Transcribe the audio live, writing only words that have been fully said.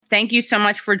thank you so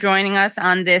much for joining us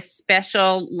on this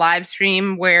special live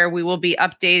stream where we will be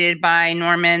updated by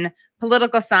Norman,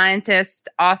 political scientist,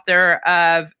 author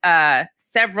of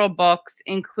several books,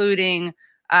 including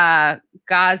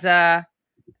Gaza.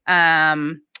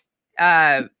 I'll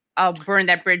burn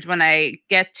that bridge when I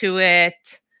get to it.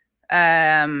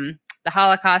 The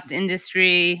Holocaust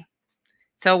industry.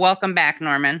 So welcome back,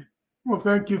 Norman. Well,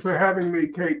 thank you for having me,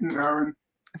 Kate and Aaron.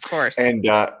 Of course. And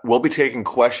we'll be taking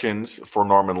questions for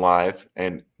Norman live.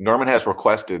 And Norman has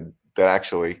requested that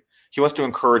actually he wants to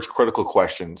encourage critical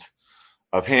questions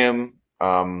of him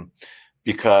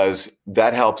because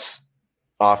that helps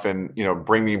often,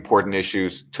 bring the important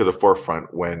issues to the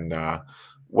forefront when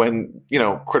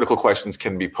critical questions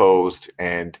can be posed,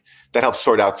 and that helps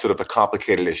sort out sort of the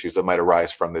complicated issues that might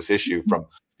arise from this issue, from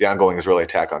the ongoing Israeli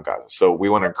attack on Gaza. So we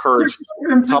want to encourage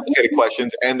complicated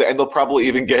questions, and they'll probably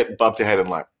even get bumped ahead in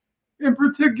line. In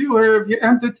particular, if you're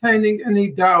entertaining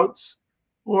any doubts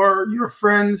or your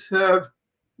friends have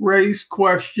raised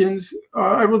questions,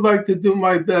 I would like to do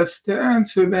my best to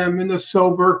answer them in a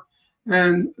sober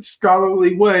and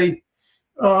scholarly way.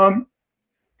 And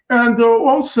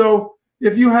also,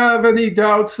 if you have any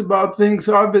doubts about things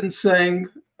I've been saying,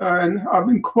 and I've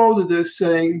been quoted as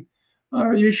saying,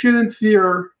 you shouldn't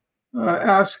fear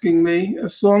asking me,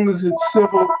 as long as it's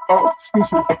civil. Oh,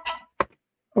 excuse me.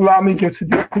 Allow me just to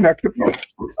disconnect the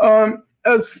phone.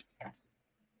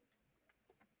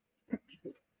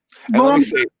 Let me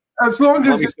say,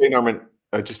 Norman,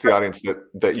 just to the audience,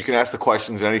 that you can ask the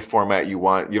questions in any format you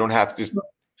want. You don't have to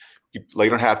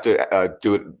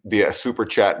do it via super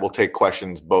chat. We'll take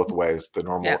questions both ways, the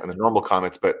normal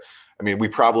comments. But I mean,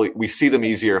 we see them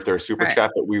easier if they're a super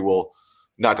chat, but we will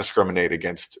not discriminate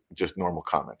against just normal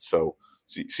comments. So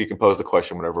you can pose the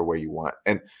question whatever way you want.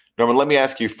 And Norman, let me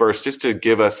ask you first, just to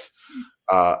give us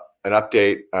an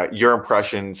update, your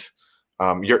impressions,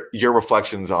 your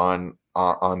reflections on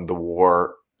the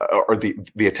war or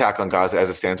the attack on Gaza as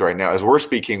it stands right now. As we're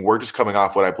speaking, we're just coming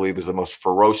off what I believe is the most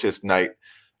ferocious night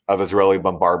of Israeli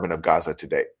bombardment of Gaza to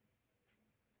date.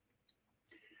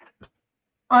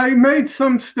 I made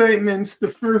some statements the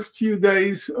first few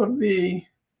days of the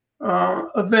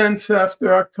events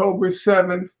after October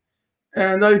 7th,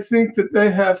 and I think that they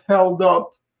have held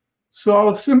up. So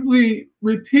I'll simply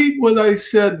repeat what I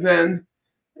said then,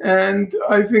 and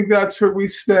I think that's where we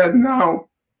stand now.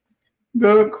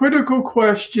 The critical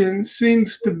question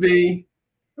seems to be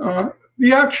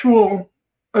the actual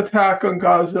attack on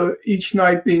Gaza, each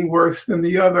night being worse than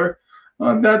the other.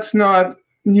 That's not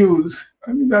news.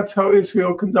 I mean, that's how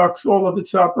Israel conducts all of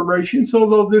its operations,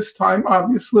 although this time,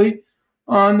 obviously,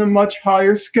 on a much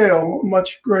higher scale,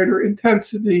 much greater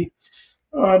intensity.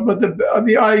 But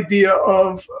the idea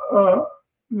of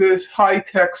this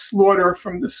high-tech slaughter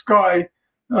from the sky,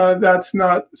 that's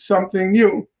not something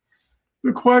new.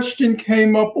 The question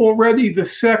came up already the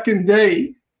second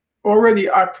day, already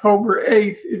October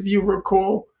 8th, if you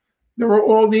recall. There were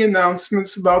all the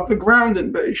announcements about the ground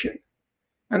invasion.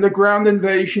 And the ground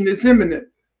invasion is imminent.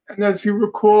 And as you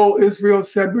recall, Israel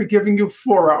said, we're giving you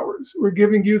 4 hours. We're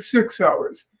giving you 6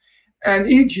 hours. And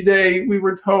each day we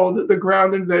were told that the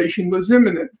ground invasion was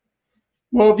imminent.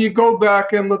 Well, if you go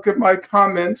back and look at my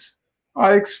comments,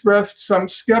 I expressed some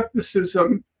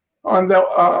skepticism on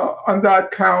that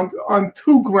count on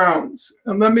two grounds.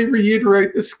 And let me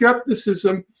reiterate the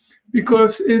skepticism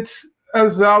because it's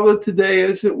as valid today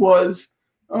as it was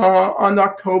on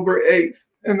October 8th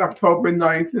and October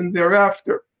 9th and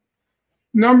thereafter.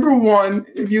 Number one,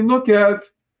 if you look at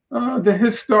the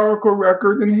historical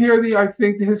record, and here I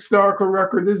think the historical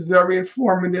record is very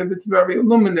informative, it's very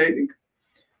illuminating.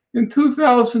 In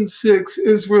 2006,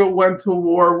 Israel went to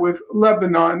war with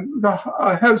Lebanon, the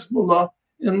Hezbollah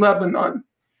in Lebanon.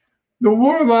 The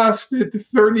war lasted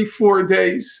 34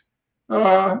 days.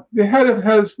 The head of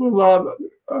Hezbollah,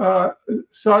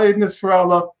 Saeed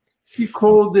Nasrallah, he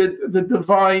called it the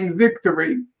divine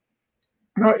victory.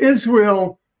 Now,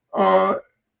 Israel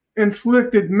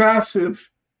inflicted massive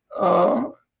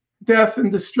death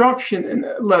and destruction in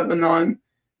Lebanon,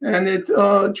 and it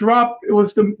dropped. It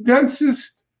was the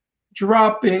densest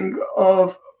dropping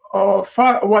of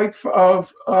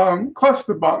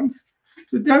cluster bombs,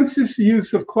 the densest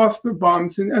use of cluster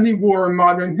bombs in any war in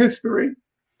modern history.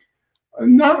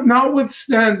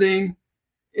 Notwithstanding,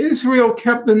 Israel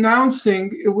kept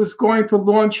announcing it was going to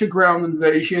launch a ground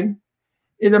invasion.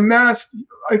 It amassed,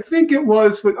 I think it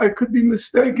was, but I could be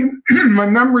mistaken, my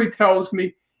memory tells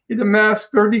me, it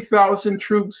amassed 30,000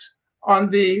 troops on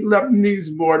the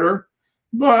Lebanese border.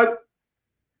 But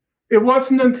it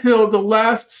wasn't until the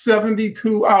last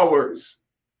 72 hours,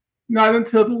 not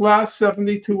until the last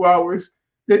 72 hours,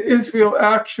 that Israel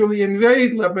actually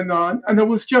invade Lebanon, and it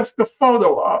was just a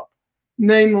photo op.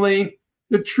 Namely,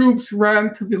 the troops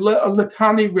ran to the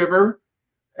Litani River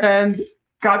and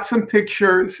got some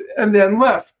pictures and then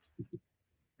left.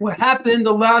 What happened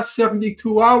the last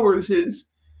 72 hours is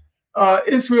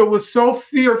Israel was so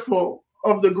fearful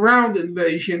of the ground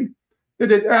invasion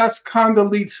that it asked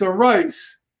Condoleezza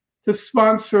Rice to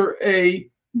sponsor a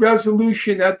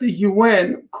resolution at the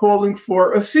UN calling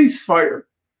for a ceasefire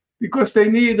because they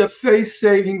needed a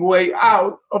face-saving way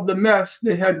out of the mess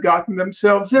they had gotten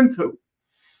themselves into.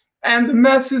 And the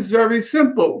mess is very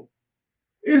simple.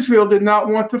 Israel did not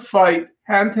want to fight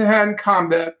hand-to-hand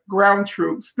combat ground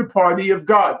troops, the party of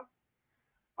God.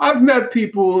 I've met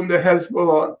people in the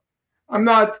Hezbollah. I'm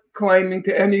not claiming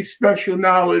to any special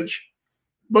knowledge,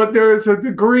 but there is a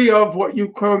degree of what you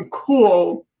can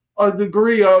call a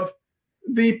degree of,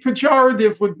 the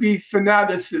pejorative would be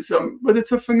fanaticism, but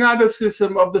it's a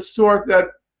fanaticism of the sort that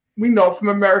we know from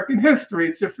American history.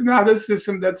 It's a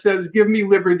fanaticism that says, give me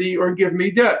liberty or give me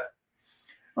death.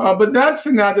 But that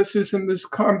fanaticism is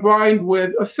combined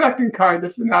with a second kind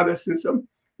of fanaticism.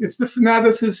 It's the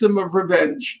fanaticism of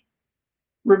revenge.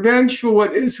 Revenge for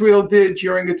what Israel did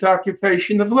during its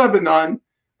occupation of Lebanon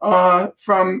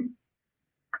from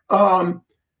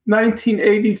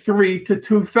 1983 to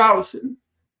 2000.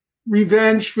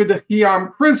 Revenge for the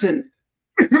Hiyam prison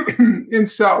in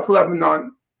South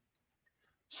Lebanon.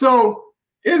 So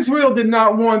Israel did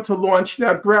not want to launch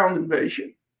that ground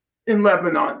invasion in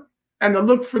Lebanon and to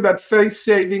look for that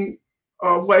face-saving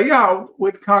way out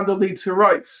with Condoleezza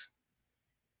Rice.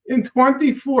 In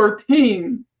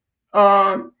 2014,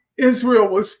 Israel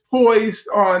was poised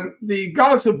on the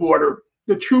Gaza border.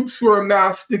 The troops were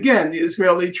amassed again, the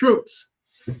Israeli troops.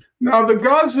 Now, the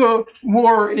Gaza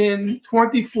war in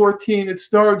 2014, it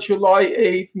started July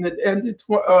 8th and it ended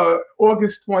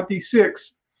August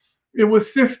 26th. It was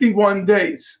 51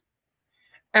 days.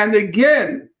 And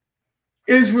again,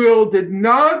 Israel did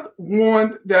not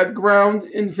want that ground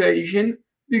invasion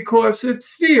because it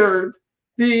feared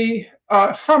the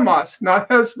Hamas, not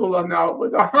Hezbollah now,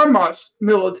 but the Hamas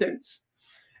militants.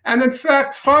 And in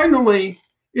fact, finally,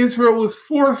 Israel was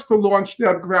forced to launch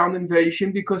that ground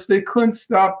invasion because they couldn't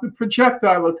stop the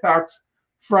projectile attacks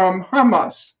from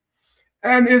Hamas.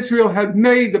 And Israel had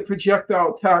made the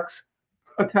projectile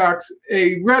attacks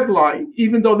a red line,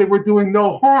 even though they were doing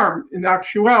no harm in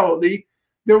actuality.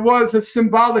 There was a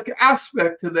symbolic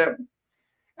aspect to them.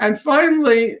 And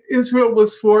finally, Israel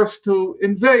was forced to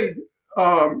invade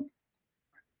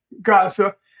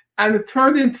Gaza, and it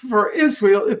turned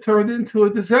into a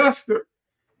disaster.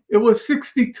 It was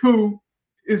 62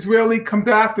 Israeli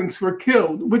combatants were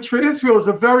killed, which for Israel is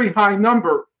a very high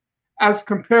number as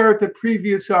compared to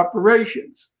previous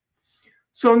operations.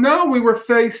 So now we were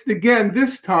faced again,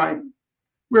 this time,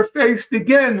 we're faced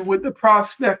again with the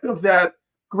prospect of that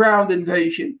ground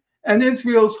invasion. And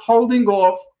Israel's holding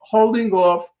off,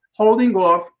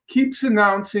 keeps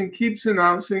announcing.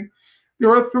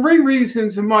 There are three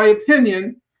reasons, in my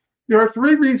opinion,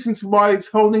 why it's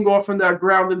holding off on that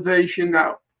ground invasion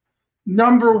now.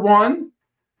 Number one,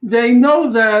 they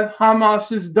know that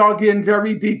Hamas is dug in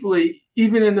very deeply,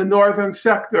 even in the northern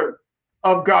sector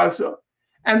of Gaza.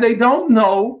 And they don't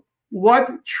know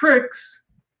what tricks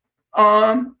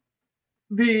the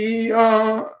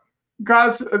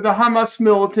Hamas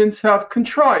militants have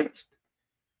contrived.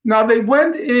 Now, they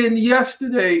went in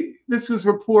yesterday, this was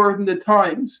reported in the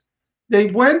Times, they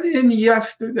went in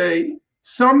yesterday,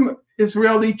 some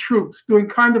Israeli troops doing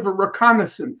kind of a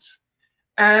reconnaissance,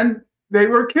 and they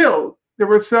were killed. There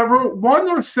were one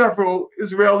or several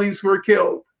Israelis were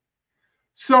killed.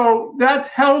 So that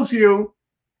tells you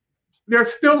they're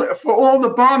still, for all the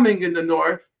bombing in the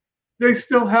north, they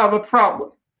still have a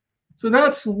problem. So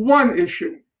that's one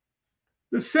issue.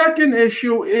 The second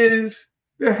issue is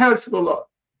the Hezbollah.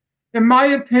 In my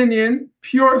opinion,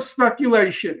 pure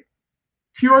speculation.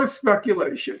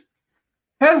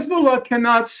 Hezbollah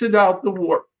cannot sit out the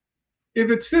war. If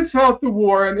it sits out the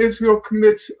war and Israel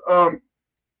commits, an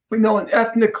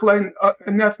ethnic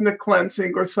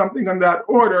cleansing or something on that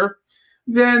order,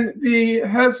 then the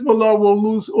Hezbollah will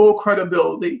lose all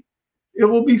credibility. It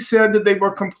will be said that they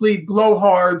were complete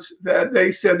blowhards, that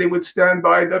they said they would stand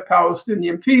by the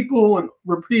Palestinian people and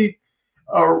replay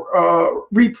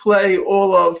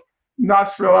all of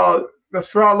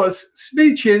Nasrallah's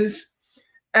speeches.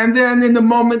 And then in the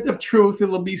moment of truth, it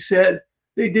will be said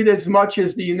they did as much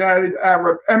as the United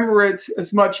Arab Emirates,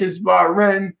 as much as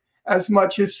Bahrain, as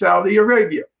much as Saudi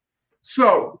Arabia.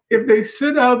 So if they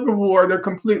sit out the war, they're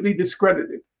completely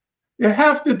discredited. They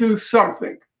have to do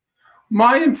something.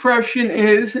 My impression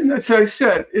is, and as I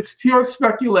said, it's pure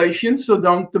speculation, so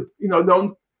don't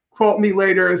quote me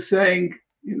later as saying,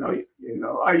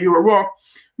 you were wrong.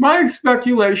 My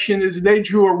speculation is they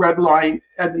drew a red line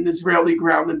at an Israeli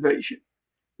ground invasion.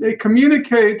 They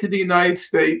communicated to the United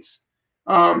States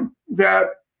that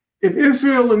if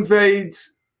Israel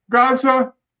invades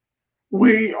Gaza,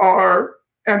 we are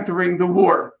entering the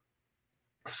war.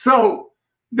 So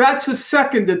that's a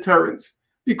second deterrence,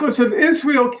 because if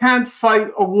Israel can't fight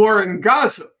a war in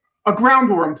Gaza, a ground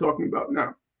war I'm talking about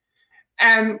now,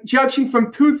 and judging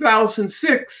from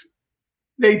 2006,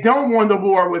 they don't want a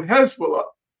war with Hezbollah,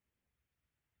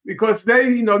 because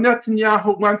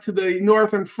Netanyahu went to the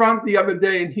Northern Front the other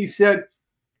day and he said,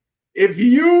 if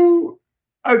you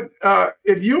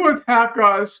attack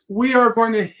us, we are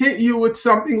going to hit you with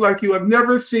something like you have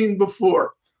never seen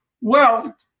before.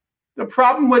 Well, the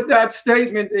problem with that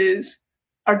statement is,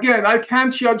 again, I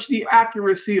can't judge the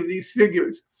accuracy of these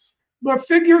figures, but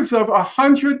figures of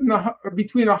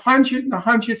between 100 and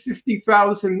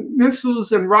 150,000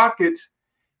 missiles and rockets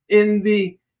in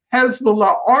the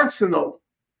Hezbollah arsenal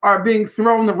are being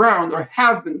thrown around or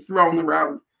have been thrown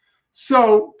around.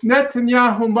 So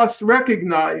Netanyahu must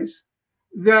recognize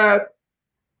that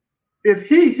if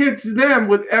he hits them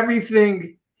with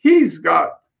everything he's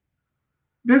got,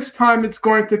 this time it's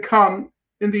going to come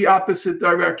in the opposite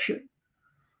direction.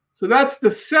 So that's the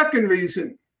second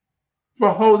reason for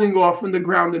holding off on the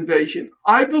ground invasion.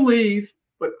 I believe,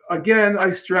 but again, I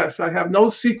stress, I have no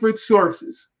secret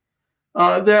sources,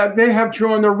 that they have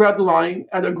drawn a red line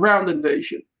at a ground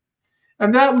invasion.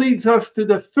 And that leads us to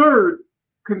the third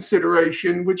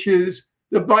consideration, which is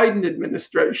the Biden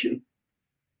administration.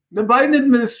 The Biden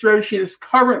administration is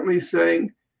currently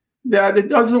saying that it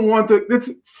doesn't want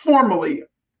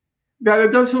that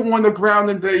it doesn't want a ground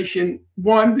invasion,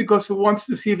 one, because it wants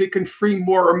to see if it can free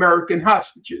more American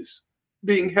hostages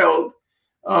being held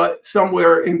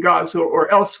somewhere in Gaza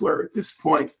or elsewhere at this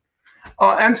point.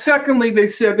 And secondly, they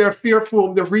said they're fearful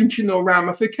of the regional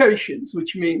ramifications,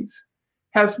 which means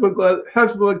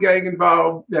Hezbollah getting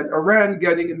involved, then Iran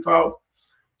getting involved.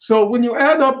 So when you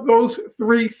add up those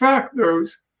three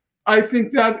factors, I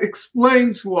think that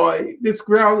explains why this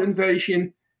ground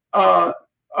invasion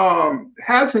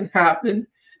hasn't happened.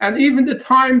 And even the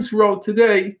Times wrote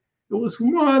today, there was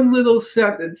one little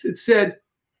sentence. It said,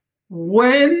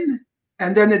 when,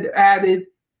 and then it added,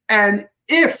 and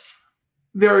if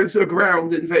there is a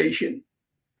ground invasion.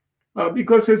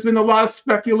 Because there's been a lot of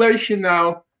speculation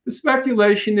now. The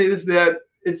speculation is that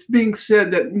it's being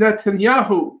said that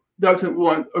Netanyahu doesn't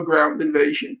want a ground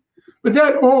invasion. But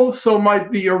that also might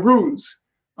be a ruse.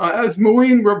 As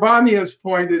Mouin Rabbani has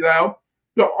pointed out,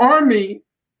 the army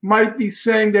might be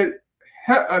saying that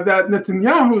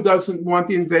Netanyahu doesn't want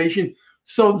the invasion,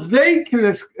 so they can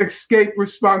escape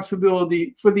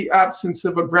responsibility for the absence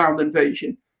of a ground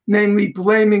invasion, namely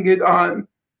blaming it on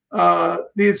the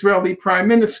Israeli prime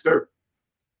minister.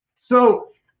 So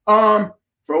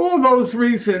for all those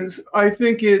reasons, I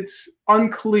think it's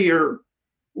unclear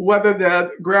whether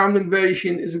that ground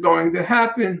invasion is going to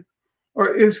happen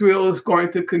or Israel is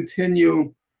going to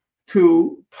continue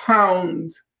to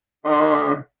pound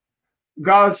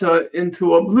Gaza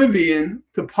into oblivion,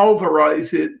 to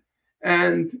pulverize it,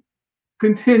 and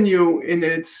continue in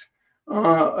its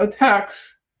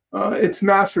attacks, its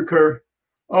massacre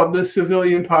of the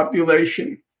civilian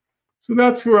population. So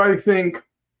that's where I think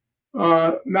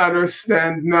matters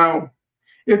stand now.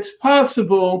 It's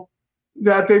possible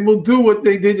that they will do what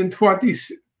they did in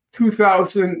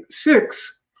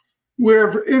 2006,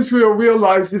 where Israel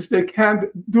realizes they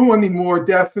can't do any more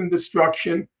death and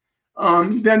destruction.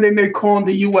 Then they may call on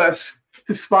the U.S.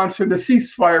 to sponsor the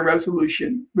ceasefire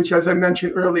resolution, which, as I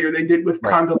mentioned earlier, they did with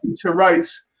Condoleezza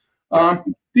Rice.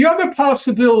 The other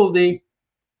possibility,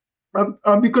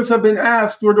 because I've been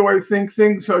asked where do I think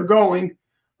things are going,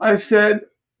 I said,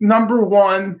 number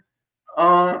one,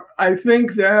 I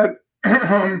think that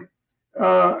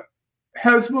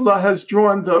Hezbollah has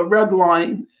drawn the red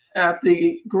line at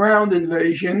the ground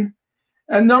invasion.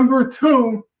 And number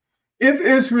two, if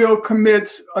Israel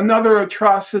commits another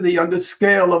atrocity on the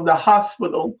scale of the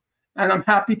hospital, and I'm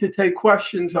happy to take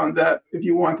questions on that if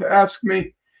you want to ask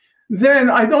me, then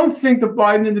I don't think the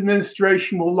Biden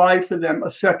administration will lie for them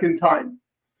a second time.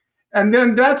 And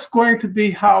then that's going to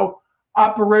be how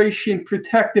Operation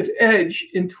Protective Edge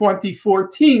in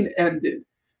 2014 ended.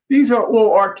 These are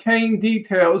all arcane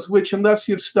details, which unless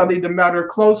you've studied the matter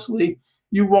closely,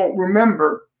 you won't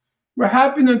remember. What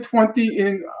happened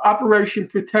in Operation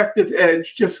Protective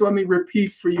Edge, just let me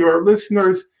repeat for your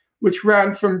listeners, which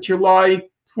ran from July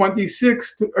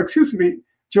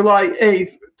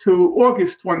 8th to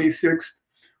August 26th.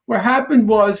 What happened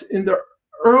was in the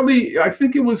early, I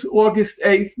think it was August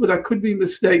 8th, but I could be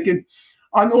mistaken,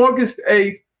 On August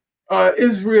 8th,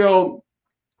 Israel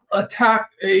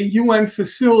attacked a UN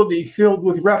facility filled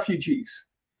with refugees.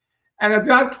 And at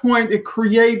that point, it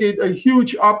created a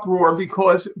huge uproar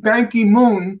because Ban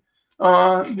Ki-moon,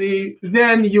 the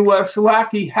then US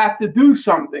lackey, had to do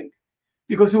something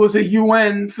because it was a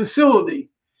UN facility.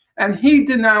 And he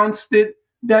denounced it,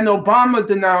 then Obama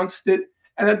denounced it,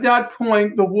 and at that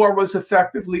point, the war was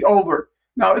effectively over.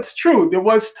 Now, it's true, there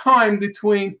was time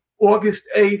between August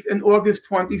 8th and August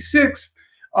 26th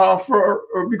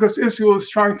because Israel was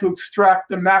trying to extract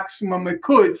the maximum it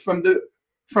could from the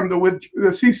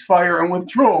ceasefire and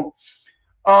withdrawal.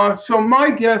 So my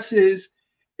guess is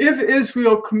if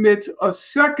Israel commits a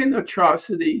second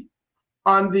atrocity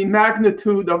on the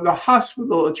magnitude of the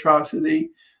hospital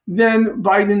atrocity, then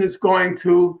Biden is going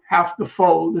to have to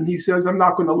fold. And he says, I'm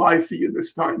not going to lie for you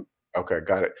this time. Okay,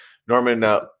 got it. Norman,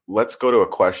 let's go to a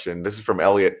question. This is from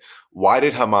Elliot. Why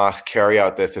did Hamas carry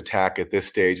out this attack at this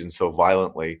stage and so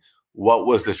violently? What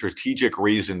was the strategic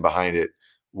reason behind it?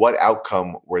 What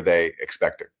outcome were they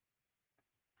expecting?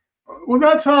 Well,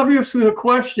 that's obviously a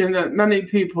question that many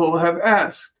people have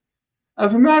asked.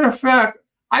 As a matter of fact,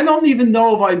 I don't even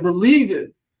know if I believe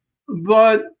it,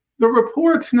 but the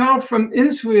reports now from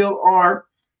Israel are,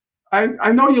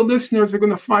 I know your listeners are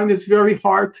going to find this very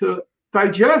hard to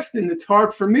digest, and it's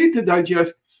hard for me to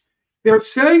digest. They're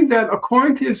saying that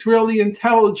according to Israeli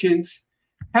intelligence,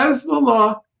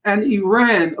 Hezbollah and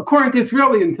Iran, according to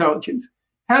Israeli intelligence,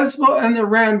 Hezbollah and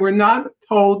Iran were not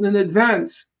told in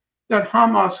advance that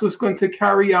Hamas was going to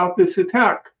carry out this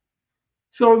attack.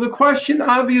 So the question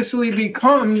obviously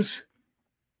becomes,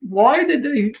 why did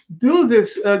they do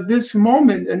this at this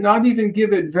moment and not even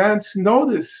give advance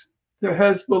notice to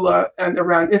Hezbollah and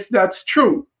Iran, if that's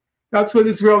true? That's what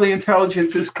Israeli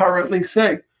intelligence is currently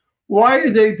saying. Why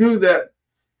did they do that?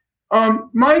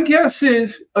 My guess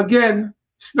is, again,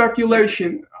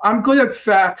 speculation. I'm good at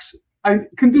facts. I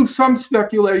can do some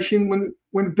speculation when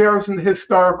it bears in the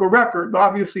historical record. But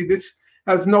obviously, this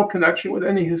has no connection with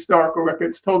any historical record.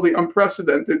 It's totally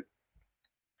unprecedented.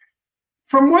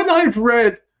 From what I've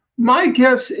read, my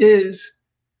guess is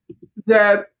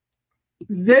that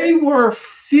they were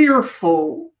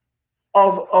fearful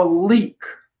of a leak,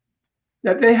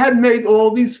 that they had made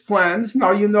all these plans.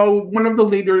 Now, you know, one of the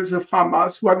leaders of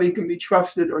Hamas, whether he can be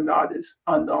trusted or not is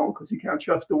unknown because you can't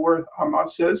trust the word Hamas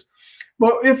says.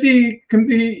 But if he can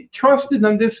be trusted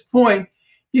on this point,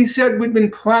 he said, we've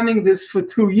been planning this for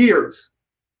 2 years.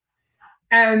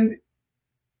 And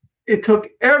it took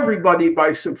everybody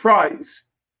by surprise,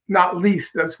 not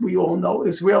least, as we all know,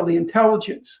 Israeli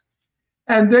intelligence.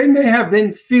 And they may have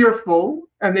been fearful,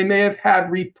 and they may have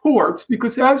had reports,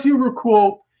 because as you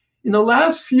recall, in the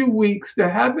last few weeks, there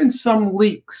have been some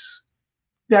leaks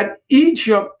that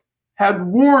Egypt had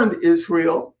warned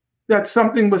Israel that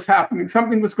something was happening,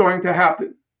 something was going to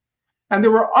happen. And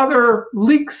there were other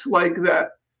leaks like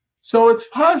that. So it's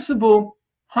possible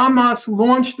Hamas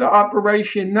launched the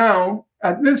operation now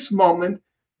at this moment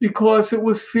because it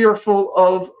was fearful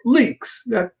of leaks,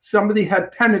 that somebody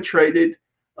had penetrated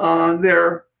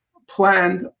their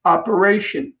planned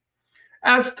operation.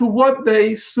 As to what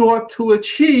they sought to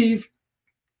achieve,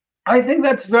 I think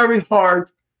that's very hard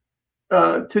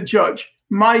to judge.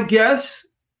 My guess,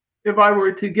 if I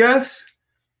were to guess,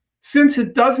 since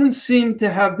it doesn't seem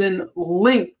to have been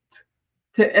linked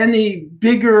to any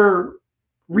bigger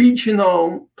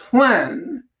regional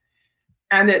plan,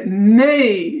 and it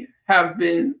may have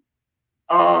been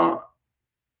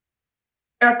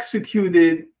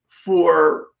executed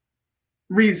for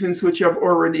reasons which I've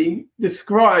already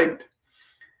described,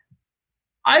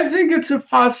 I think it's a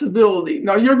possibility.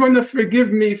 Now, you're going to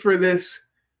forgive me for this.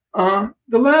 The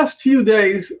last few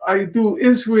days, I do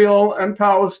Israel and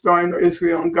Palestine, or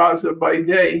Israel and Gaza by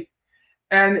day.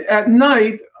 And at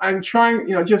night, I'm trying,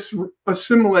 just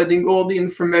assimilating all the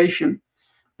information.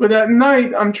 But at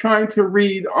night, I'm trying to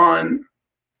read on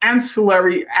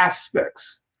ancillary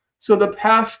aspects. So the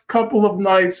past couple of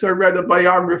nights, I read a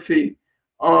biography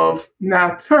of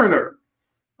Nat Turner,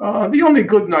 the only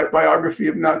good night biography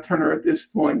of Nat Turner at this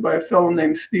point, by a fellow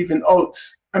named Stephen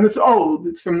Oates. And it's old,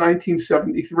 it's from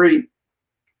 1973.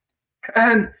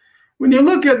 And when you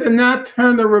look at the Nat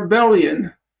Turner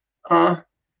Rebellion,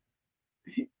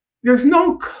 there's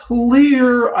no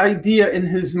clear idea in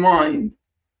his mind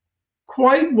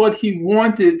quite what he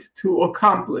wanted to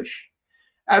accomplish.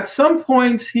 At some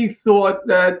points, he thought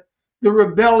that the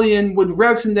rebellion would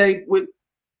resonate with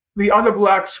the other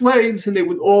Black slaves and they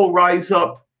would all rise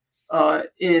up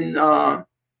in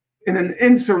an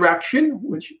insurrection,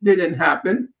 which didn't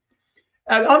happen.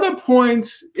 At other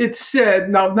points, it's said,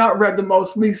 now I've not read the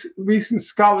most recent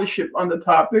scholarship on the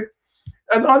topic,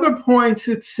 at other points,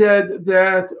 it said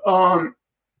that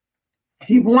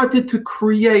he wanted to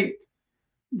create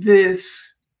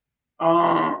this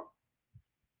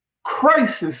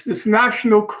crisis, this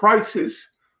national crisis,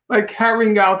 by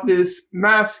carrying out this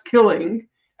mass killing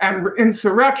and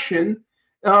insurrection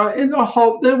in the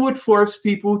hope that it would force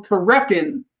people to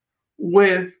reckon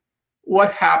with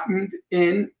what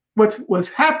was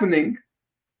happening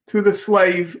to the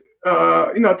slave,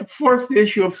 to force the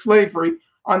issue of slavery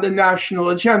on the national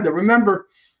agenda. Remember,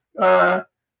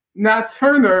 Nat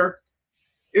Turner,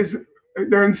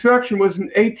 their insurrection was in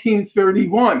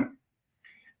 1831.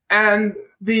 And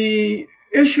the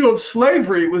issue of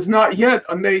slavery was not yet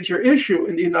a major issue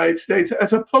in the United States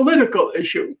as a political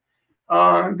issue.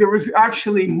 There was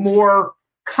actually more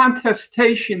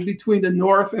contestation between the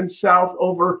North and South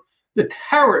over the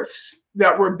tariffs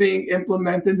that were being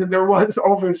implemented than there was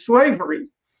over slavery.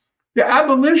 The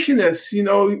abolitionists,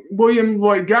 William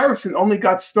Lloyd Garrison only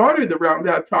got started around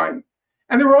that time.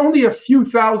 And there were only a few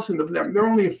thousand of them. There were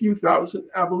only a few thousand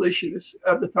abolitionists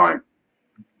at the time.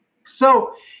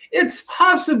 So it's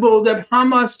possible that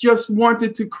Hamas just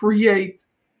wanted to create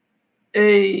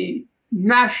a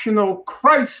national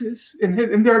crisis,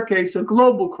 in their case, a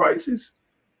global crisis,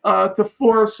 to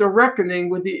force a reckoning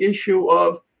with the issue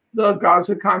of the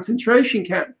Gaza concentration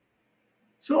camp.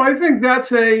 So I think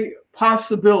that's a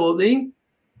possibility,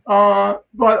 but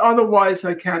otherwise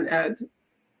I can't add.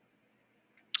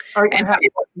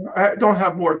 I don't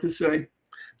have more to say.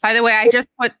 By the way, I just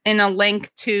put in a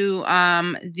link to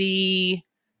the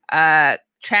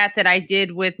chat that I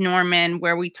did with Norman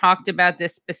where we talked about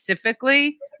this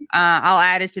specifically. I'll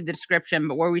add it to the description,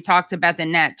 but where we talked about the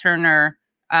Nat Turner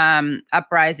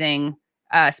uprising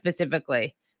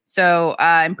specifically. So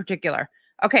in particular.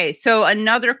 Okay, so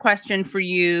another question for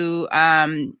you,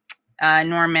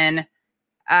 Norman.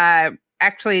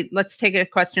 Actually, let's take a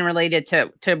question related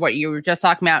to what you were just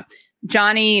talking about.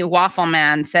 Johnny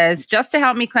Waffleman says, just to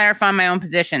help me clarify my own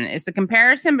position, is the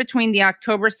comparison between the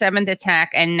October 7th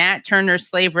attack and Nat Turner's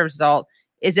slave result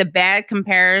is a bad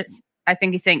comparison? I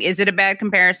think he's saying, is it a bad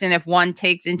comparison if one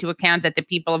takes into account that the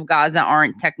people of Gaza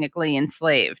aren't technically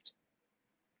enslaved?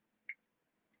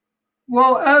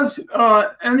 Well, as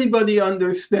anybody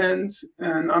understands,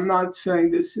 and I'm not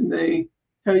saying this in a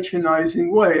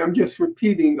patronizing way, I'm just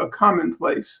repeating a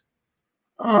commonplace.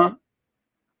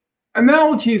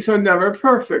 Analogies are never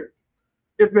perfect.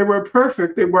 If they were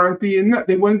perfect, they wouldn't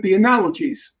be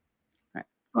analogies.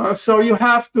 Right. So you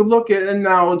have to look at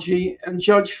analogy and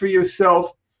judge for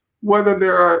yourself whether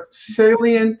there are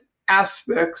salient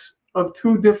aspects of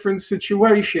two different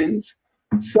situations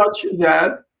such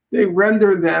that they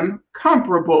render them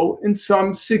comparable in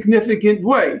some significant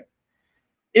way.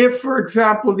 If, for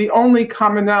example, the only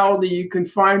commonality you can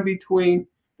find between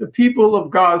the people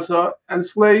of Gaza and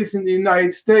slaves in the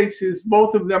United States is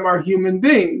both of them are human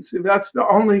beings, if that's the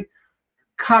only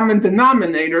common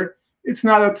denominator, it's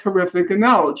not a terrific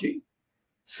analogy.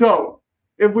 So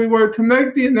if we were to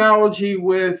make the analogy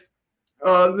with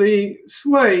the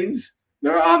slaves,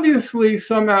 there are obviously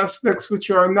some aspects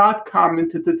which are not common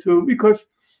to the two, because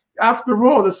after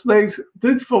all, the slaves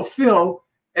did fulfill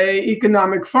an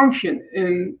economic function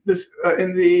in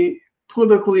the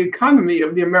political economy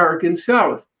of the American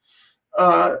South.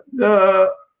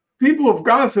 The people of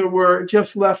Gaza were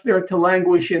just left there to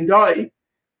languish and die.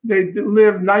 They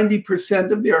lived,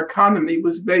 90% of their economy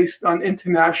was based on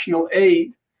international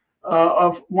aid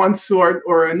of one sort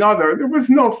or another. There was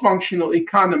no functional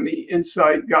economy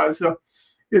inside Gaza.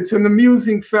 It's an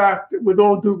amusing fact that, with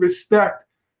all due respect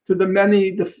to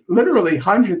the literally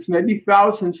hundreds, maybe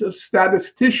thousands of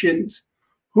statisticians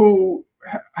who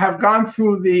have gone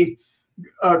through the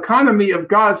economy of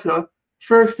Gaza,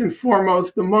 first and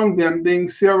foremost among them being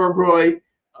Sarah Roy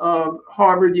of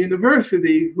Harvard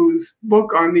University, whose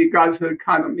book on the Gaza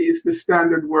economy is the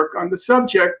standard work on the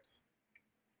subject.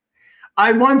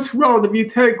 I once wrote, if you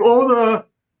take all the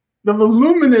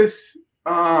voluminous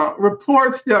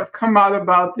reports that have come out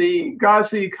about the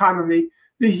Gaza economy,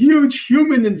 the huge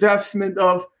human investment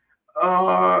of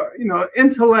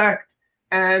intellect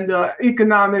and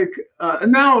economic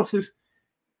analysis,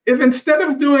 if instead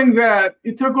of doing that,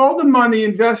 you took all the money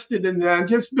invested in that and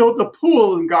just built a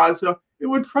pool in Gaza, it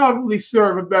would probably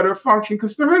serve a better function,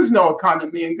 because there is no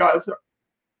economy in Gaza.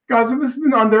 Gaza has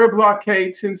been under a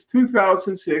blockade since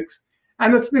 2006,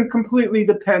 and it's been completely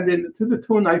dependent, to the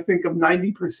tune, I think, of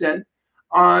 90%,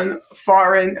 on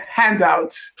foreign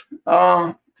handouts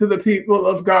to the people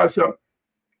of Gaza.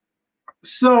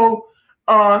 So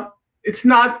it's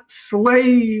not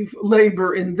slave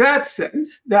labor in that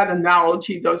sense. That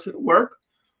analogy doesn't work.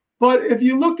 But if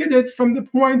you look at it from the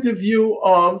point of view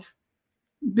of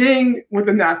being with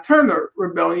the Nat Turner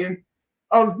Rebellion,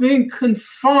 of being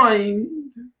confined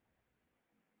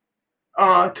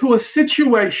to a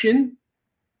situation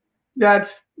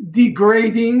that's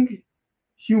degrading,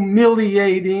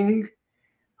 humiliating,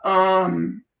 as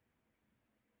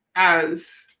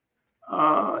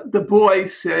Du Bois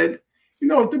said.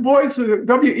 Du Bois,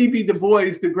 W.E.B. Du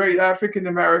Bois, the great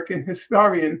African-American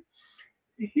historian,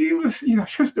 he was,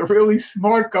 just a really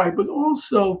smart guy, but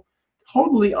also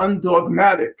totally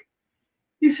undogmatic.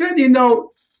 He said, in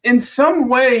some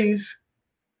ways,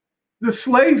 the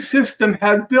slave system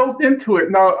had built into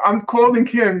it. Now, I'm quoting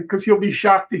him because you'll be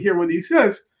shocked to hear what he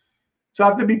says. So I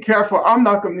have to be careful. I'm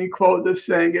not going to be quoted as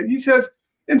saying it. He says,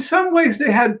 in some ways,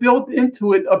 they had built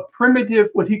into it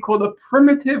what he called a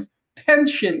primitive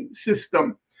pension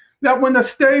system, that when a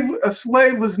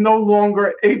slave was no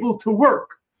longer able to work,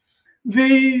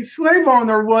 the slave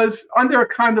owner was under a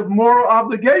kind of moral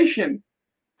obligation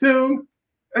to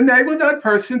enable that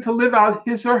person to live out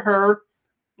his or her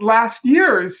last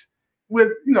years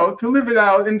to live it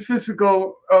out in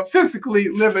physically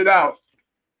live it out.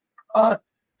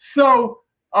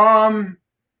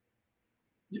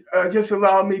 Just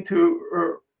allow me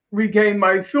to regain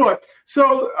my thought.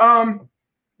 So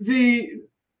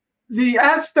the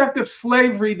aspect of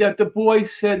slavery that Du Bois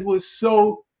said was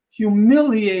so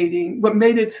humiliating, what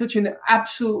made it such an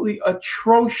absolutely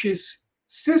atrocious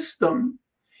system,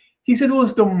 he said it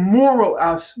was the moral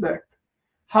aspect,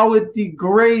 how it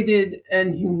degraded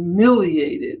and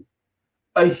humiliated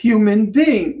a human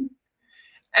being.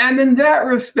 And in that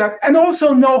respect, and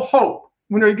also no hope,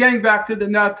 when we're getting back to the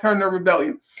Nat Turner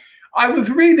Rebellion. I was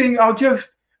reading,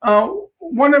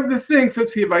 one of the things,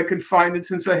 let's see if I can find it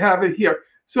since I have it here.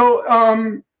 So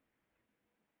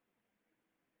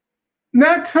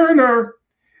Nat Turner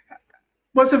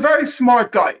was a very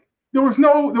smart guy. There was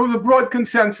a broad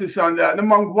consensus on that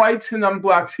among whites and among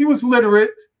blacks. He was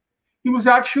literate. He was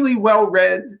actually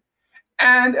well-read,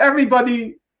 and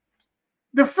everybody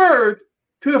deferred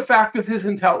to the fact of his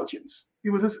intelligence. He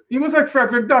was like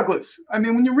Frederick Douglass. I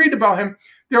mean, when you read about him,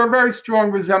 there are very strong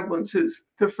resemblances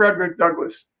to Frederick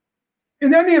Douglass.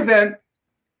 In any event,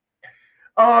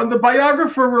 the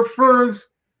biographer refers,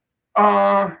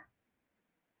 let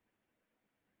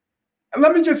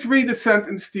me just read a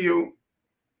sentence to you.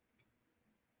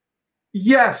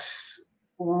 Yes,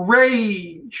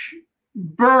 rage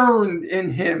burned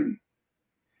in him,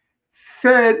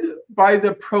 fed by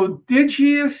the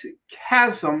prodigious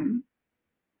chasm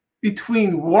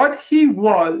between what he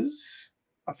was,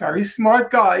 a very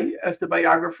smart guy, as the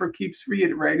biographer keeps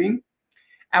reiterating,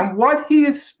 and what he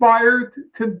aspired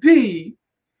to be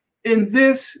in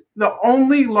this, the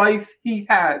only life he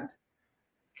had.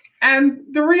 And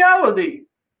the reality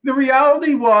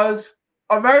was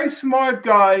a very smart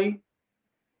guy,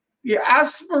 the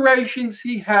aspirations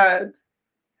he had,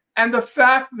 and the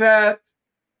fact that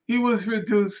he was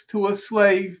reduced to a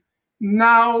slave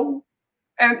now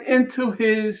and into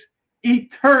his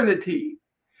eternity,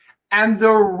 and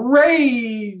the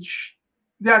rage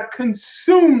that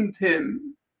consumed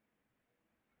him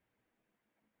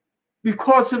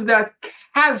because of that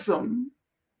chasm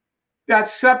that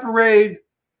separated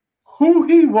who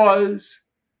he was,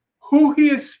 who he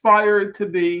aspired to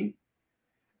be,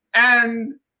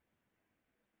 and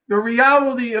the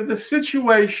reality of the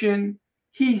situation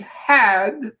he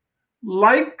had,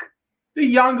 like the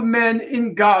young men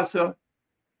in Gaza,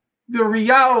 the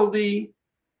reality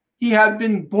he had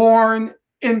been born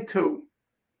into.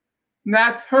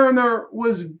 Nat Turner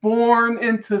was born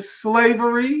into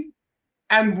slavery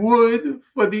and would,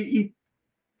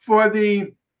 for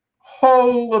the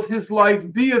whole of his life,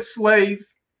 be a slave.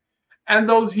 And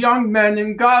those young men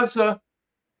in Gaza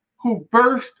who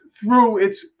burst through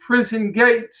its prison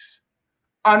gates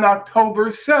on October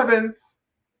 7th,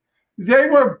 they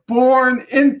were born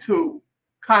into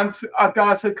a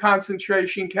Gaza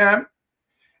concentration camp.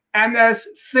 And as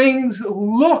things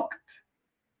looked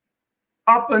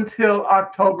up until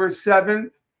October 7th,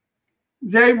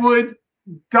 they would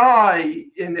die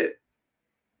in it.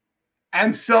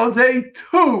 And so they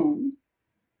too,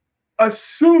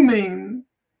 assuming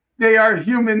they are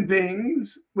human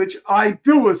beings, which I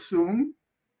do assume,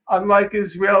 unlike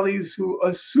Israelis who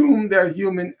assume they're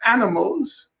human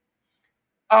animals.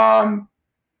 To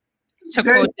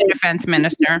quote the defense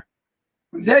minister,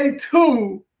 they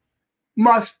too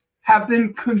must have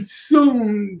been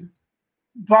consumed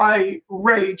by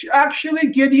rage. Actually,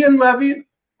 Gideon Levy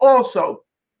also,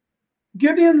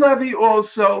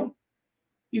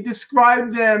 he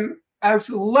described them as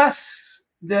less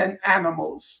than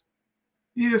animals.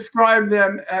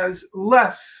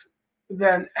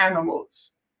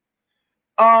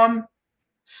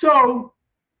 So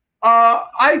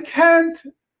I can't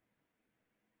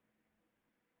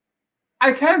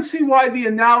see why the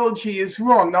analogy is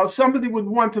wrong. Now, somebody would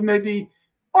want to maybe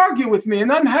argue with me,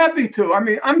 and I'm happy to. I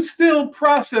mean, I'm still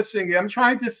processing it. I'm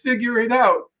trying to figure it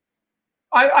out.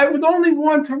 I would only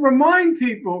want to remind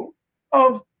people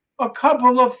of a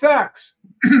couple of facts.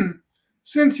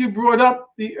 Since you brought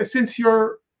up since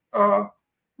your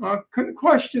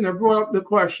questioner brought up the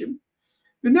question,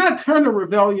 the Nat Turner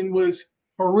Rebellion was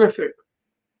horrific.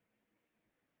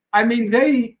 I mean,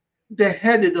 they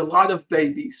beheaded a lot of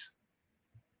babies.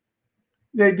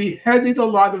 They beheaded a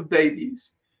lot of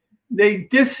babies. They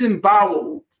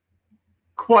disemboweled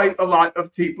quite a lot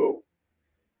of people.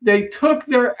 They took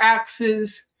their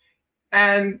axes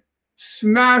and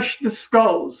smashed the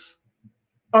skulls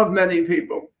of many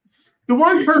people. The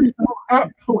one person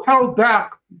who held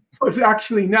back was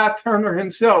actually Nat Turner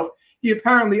himself. He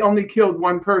apparently only killed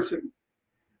one person.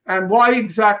 And why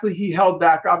exactly he held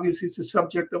back, obviously, it's a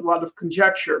subject of a lot of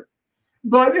conjecture.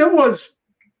 But it was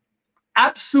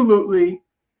absolutely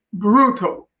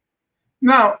brutal.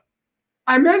 Now,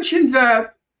 I mentioned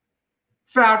that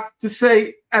fact to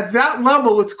say at that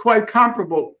level, it's quite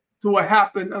comparable to what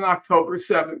happened on October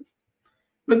 7th.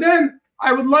 But then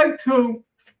I would like to,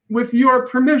 with your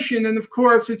permission, and of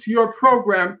course it's your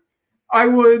program, I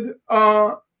would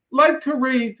like to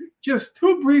read just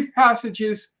two brief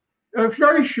passages,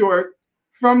 very short,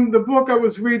 from the book I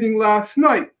was reading last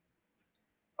night.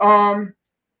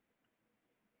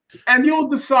 And you'll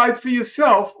decide for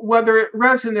yourself whether it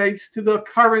resonates to the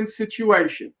current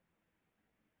situation.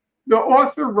 The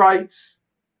author writes,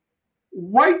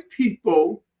 white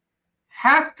people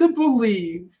had to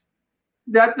believe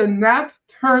that the Nat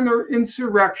Turner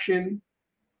insurrection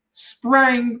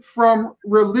sprang from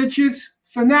religious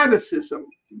fanaticism,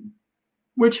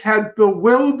 which had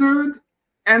bewildered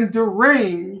and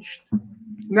deranged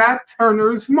Nat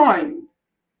Turner's mind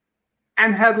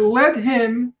and had led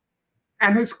him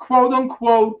and his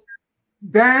quote-unquote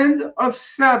band of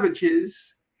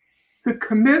savages to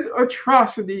commit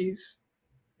atrocities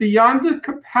beyond the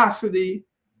capacity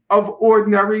of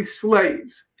ordinary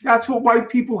slaves. That's what white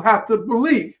people have to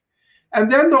believe.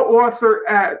 And then the author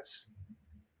adds,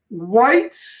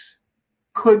 whites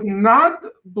could not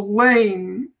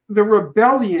blame the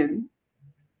rebellion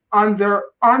on their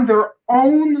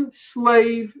own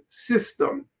slave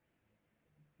system.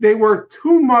 They were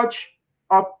too much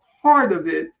a part of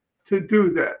it to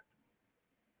do that.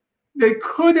 They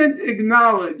couldn't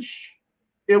acknowledge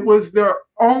it was their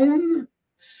own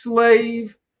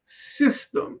slave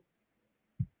system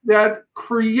that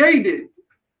created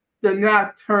the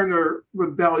Nat Turner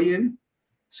Rebellion,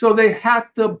 so they had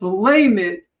to blame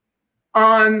it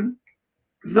on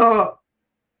the,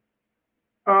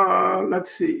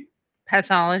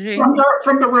 pathology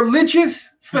from the religious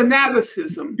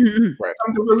fanaticism,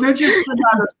 from the religious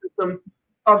fanaticism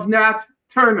of Nat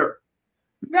Turner.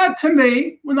 That, to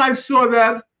me, when I saw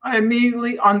that, I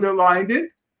immediately underlined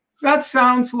it. That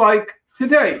sounds like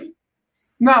today.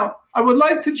 Now, I would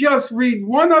like to just read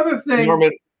one other thing.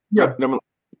 Norman,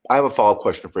 I have a follow-up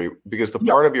question for you, because the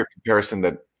part of your comparison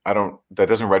that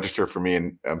doesn't register for me,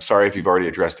 and I'm sorry if you've already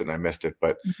addressed it and I missed it,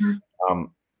 but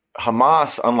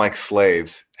Hamas, unlike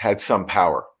slaves, had some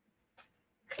power.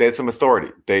 They had some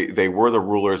authority. They are the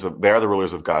rulers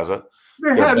of Gaza.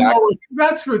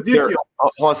 That's ridiculous.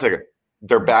 Hold on a second.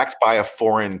 They're backed by a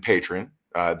foreign patron.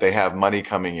 They have money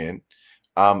coming in.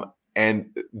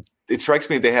 And it strikes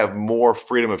me they have more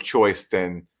freedom of choice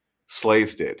than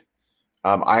slaves did.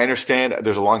 I understand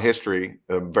there's a long history,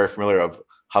 I'm very familiar, of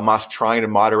Hamas trying to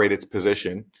moderate its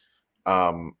position,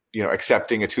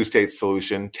 accepting a two-state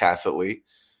solution tacitly,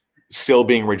 still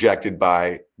being rejected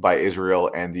by Israel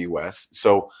and the U.S.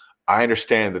 So I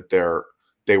understand that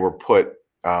they were put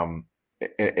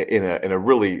in a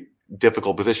really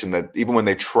difficult position, that even when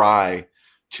they try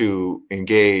to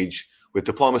engage with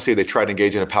diplomacy, they try to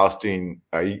engage in a Palestinian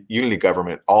unity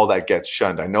government, all that gets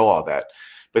shunned. I know all that.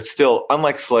 But still,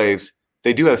 unlike slaves,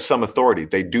 they do have some authority.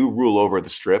 They do rule over the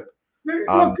Strip.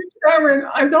 Look, Aaron,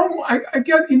 I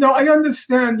get, I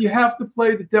understand you have to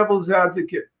play the devil's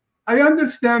advocate. I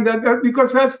understand that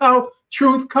because that's how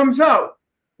truth comes out.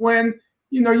 When,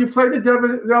 you play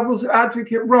the devil's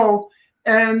advocate role,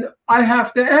 and I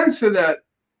have to answer that.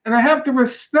 And I have to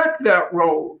respect that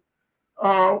role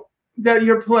that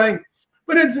you're playing.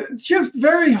 But it's just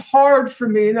very hard for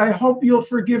me, and I hope you'll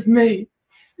forgive me.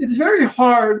 It's very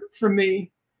hard for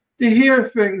me to hear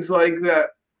things like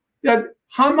that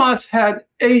Hamas had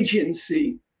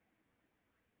agency.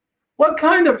 What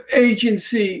kind of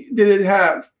agency did it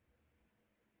have?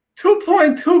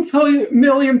 2.2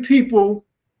 million people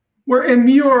were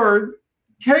immured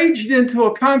caged into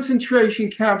a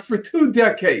concentration camp for 2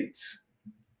 decades.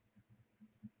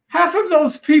 Half of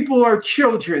those people are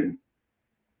children.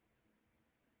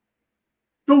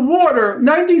 The water,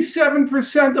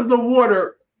 97% of the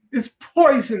water is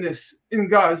poisonous in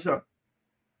Gaza.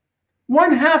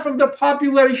 1/2 of the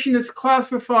population is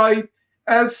classified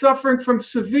as suffering from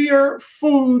severe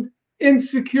food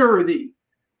insecurity.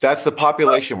 That's the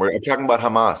population. We're talking about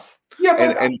Hamas. Yeah,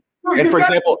 and for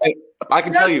example, I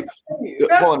can tell you.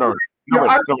 Hold on,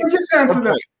 just answer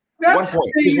that.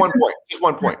 Just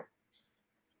one point.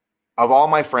 Of all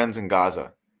my friends in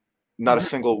Gaza, not a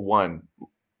single one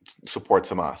supports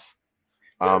Hamas.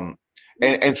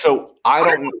 And so I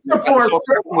don't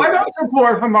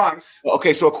support Hamas.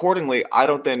 Okay, so accordingly, I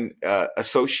don't then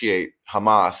associate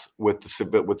Hamas with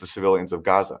the civilians of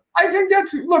Gaza. I think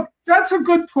that's a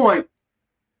good point.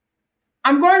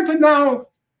 I'm going to now,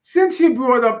 since you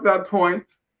brought up that point,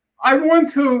 I want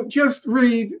to just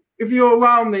read, if you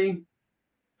allow me,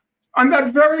 on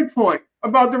that very point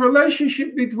about the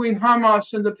relationship between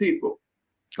Hamas and the people.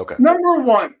 Okay. Number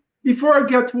one, before I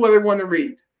get to what I want to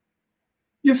read,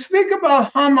 you speak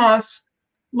about Hamas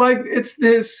like it's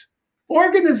this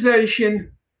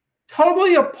organization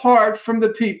totally apart from the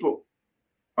people.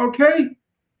 Okay?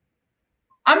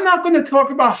 I'm not going to talk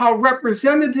about how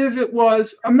representative it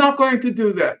was. I'm not going to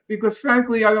do that because,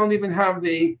 frankly, I don't even have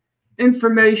the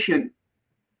information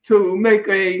to make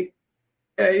a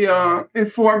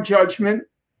informed judgment.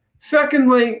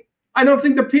 Secondly, I don't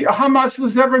think Hamas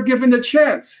was ever given a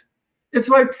chance. It's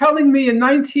like telling me in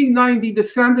 1990 the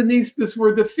Sandinistas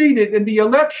were defeated in the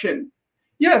election.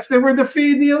 Yes, they were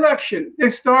defeated in the election.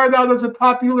 They started out as a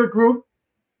popular group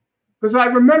because I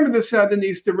remember the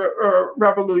Sandinista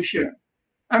revolution. Yeah.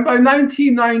 And by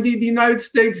 1990, the United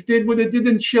States did what it did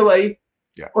in Chile,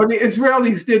 or the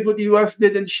Israelis did what the U.S.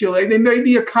 did in Chile. They made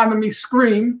the economy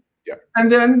scream,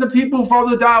 and then the people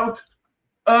voted out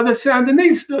the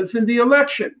Sandinistas in the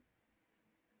election.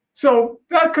 So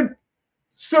that could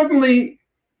certainly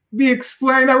be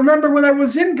explained. I remember when I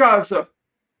was in Gaza,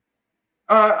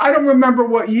 I don't remember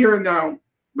what year now,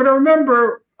 but I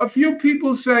remember a few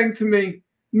people saying to me,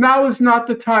 now is not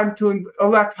the time to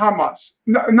elect Hamas.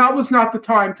 Now was not the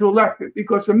time to elect it,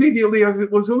 because immediately as it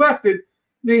was elected,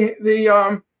 the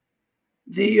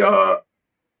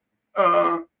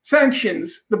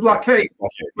sanctions, the blockade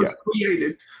was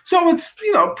created. So it's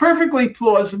perfectly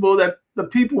plausible that the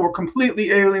people were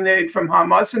completely alienated from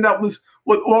Hamas, and that was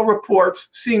what all reports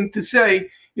seemed to say.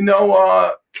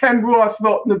 Ken Roth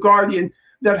wrote in The Guardian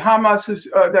that Hamas is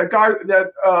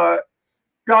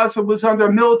Gaza was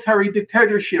under military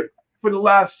dictatorship for the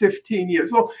last 15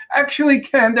 years. Well, actually,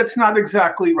 Ken, that's not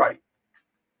exactly right.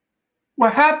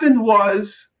 What happened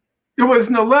was there was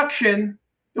an election.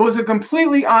 It was a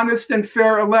completely honest and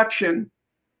fair election,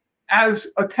 as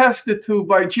attested to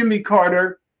by Jimmy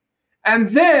Carter. And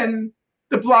then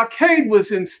the blockade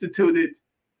was instituted.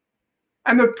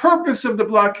 And the purpose of the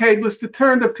blockade was to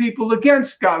turn the people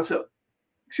against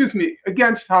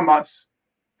against Hamas.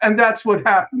 And that's what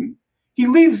happened. He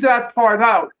leaves that part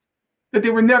out, that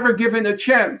they were never given a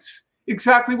chance.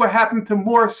 Exactly what happened to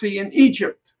Morsi in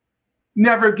Egypt.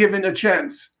 Never given a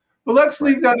chance. But let's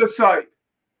leave that aside.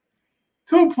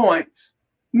 2 points.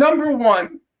 Number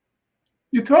one,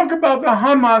 you talk about the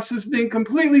Hamas as being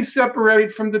completely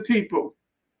separated from the people.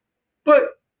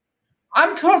 But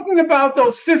I'm talking about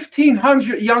those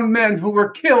 1,500 young men who were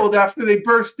killed after they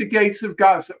burst the gates of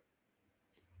Gaza.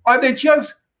 Are they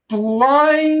just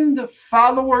blind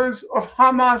followers of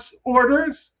Hamas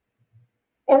orders?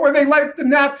 Or were they like the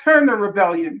Nat Turner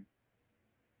rebellion?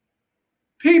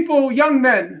 People, young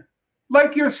men,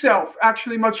 like yourself,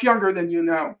 actually much younger than you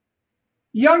now,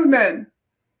 young men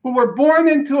who were born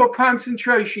into a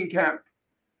concentration camp,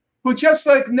 who just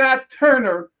like Nat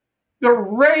Turner, the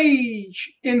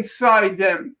rage inside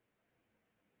them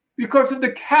because of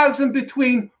the chasm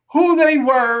between who they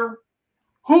were,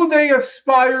 who they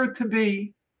aspired to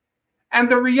be, and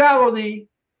the reality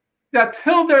that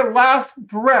till their last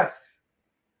breath,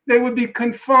 they would be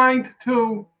confined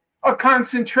to a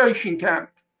concentration camp.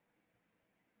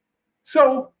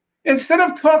 So instead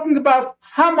of talking about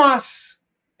Hamas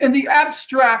in the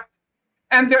abstract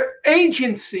and their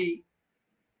agency,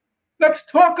 let's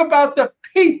talk about the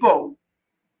people,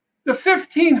 the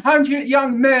 1,500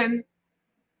 young men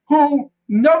who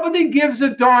nobody gives a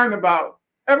darn about.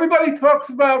 Everybody talks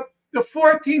about the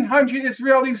 1,400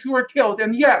 Israelis who were killed.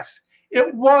 And yes,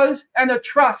 it was an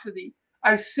atrocity.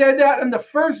 I said that on the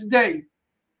first day.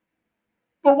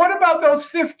 But what about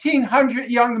those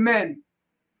 1,500 young men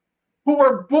who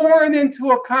were born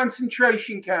into a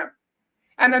concentration camp?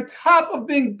 And on top of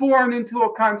being born into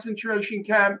a concentration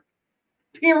camp,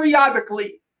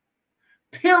 periodically,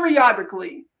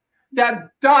 that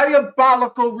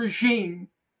diabolical regime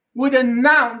would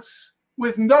announce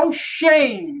with no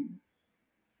shame,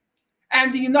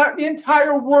 and the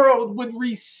entire world would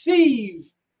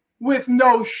receive with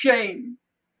no shame,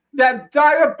 that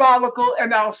diabolical,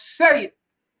 and I'll say it,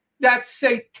 that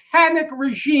satanic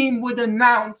regime would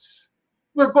announce,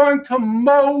 we're going to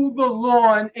mow the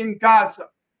lawn in Gaza.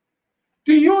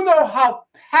 Do you know how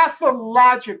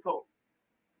pathological,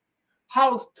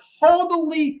 how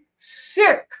totally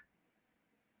sick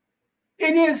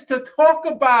it is to talk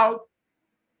about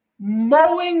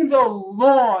mowing the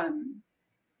lawn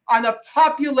on a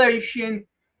population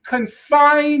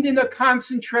confined in a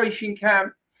concentration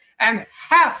camp, and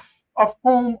half of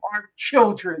whom are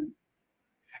children?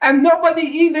 And nobody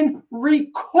even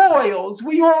recoils.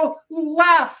 We all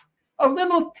laugh, a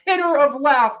little titter of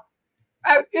laugh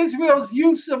at Israel's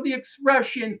use of the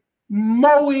expression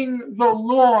mowing the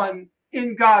lawn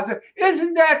in Gaza.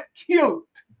 Isn't that cute?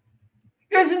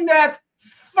 Isn't that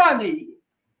funny,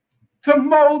 to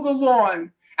mow the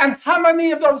lawn? And how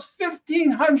many of those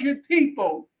 1,500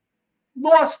 people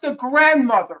lost a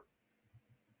grandmother,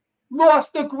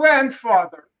 lost a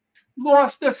grandfather,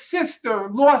 lost a sister,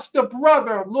 lost a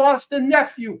brother, lost a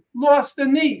nephew, lost a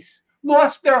niece,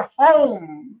 lost their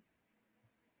home?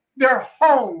 Their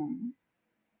home.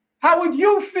 How would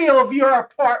you feel if your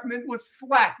apartment was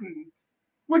flattened?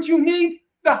 Would you need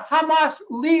the Hamas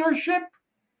leadership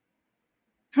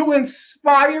to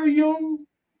inspire you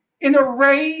in a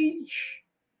rage?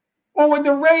 Or would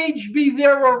the rage be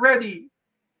there already?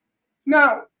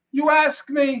 Now, you ask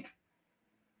me,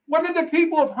 what do the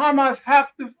people of Hamas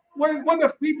have to, what do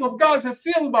the people of Gaza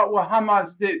feel about what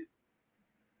Hamas did?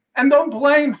 And don't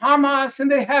blame Hamas, and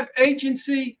they have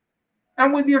agency,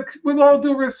 and with all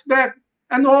due respect,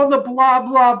 and all the blah,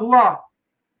 blah, blah.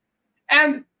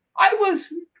 And I was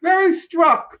very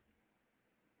struck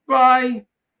by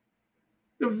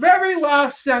the very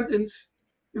last sentence,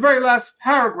 the very last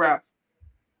paragraph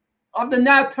of the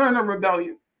Nat Turner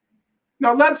Rebellion.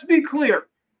 Now, let's be clear.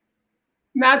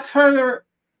 Nat Turner,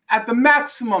 at the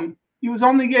maximum, he was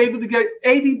only able to get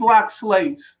 80 black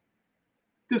slaves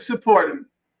to support him.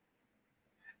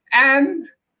 And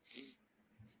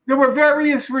there were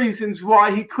various reasons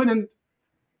why he couldn't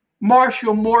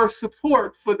marshal more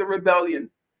support for the rebellion.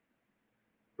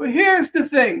 But here's the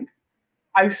thing.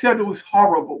 I said it was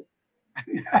horrible. I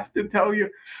have to tell you,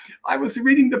 I was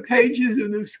reading the pages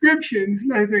of the descriptions,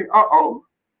 and I think,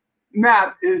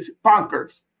 Nat is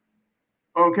bonkers.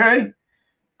 Okay?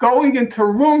 Going into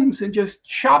rooms and just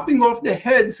chopping off the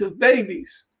heads of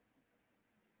babies.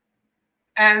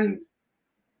 And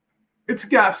it's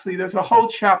ghastly. There's a whole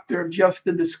chapter of just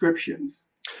the descriptions.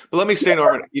 But let me say,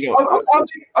 Norman,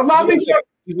 allow me just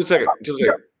a second.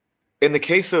 In the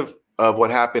case of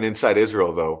what happened inside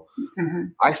Israel, though,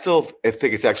 I still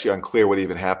think it's actually unclear what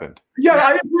even happened. Yeah,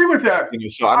 I agree with that.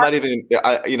 So I'm not even,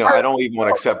 I don't even want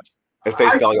to accept at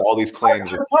face value all these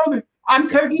claims. I'm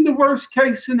taking the worst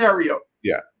case scenario.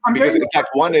 Yeah, because in fact,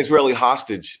 one Israeli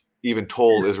hostage even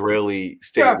told Israeli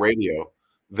state radio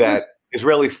that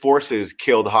Israeli forces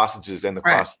killed hostages in the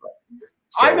crossfire.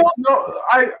 So, I don't know.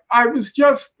 I was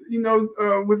just,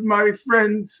 with my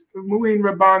friends, Muin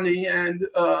Rabbani and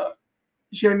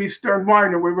Jamie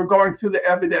Stern-Weiner, we were going through the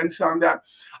evidence on that.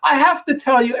 I have to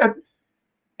tell you,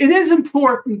 it is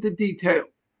important to detail.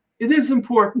 It is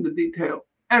important to detail.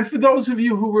 And for those of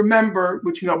you who remember,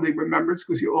 which nobody remembers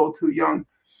because you're all too young,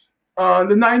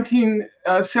 the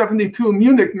 1972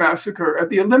 Munich massacre at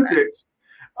the Olympics,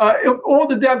 all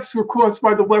the deaths were caused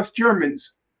by the West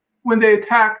Germans when they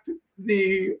attacked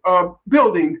the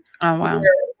building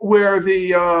where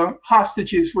the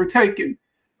hostages were taken.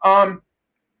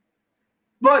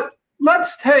 But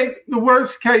let's take the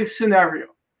worst case scenario.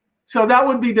 So that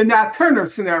would be the Nat Turner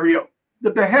scenario,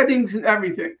 the beheadings and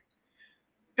everything.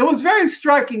 It was very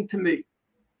striking to me.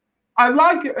 I'd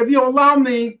like, if you'll allow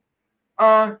me,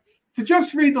 to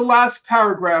just read the last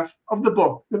paragraph of the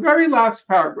book, the very last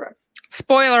paragraph.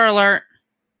 Spoiler alert.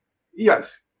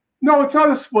 Yes. No, it's not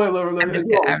a spoiler alert.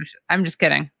 I'm just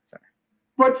kidding. Sorry.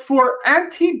 But for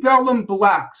antebellum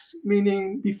blacks,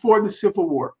 meaning before the Civil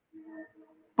War,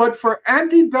 but for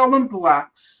antebellum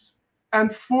blacks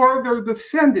and for their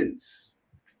descendants,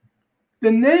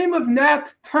 the name of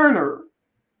Nat Turner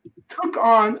took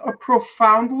on a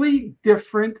profoundly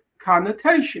different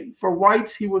connotation. For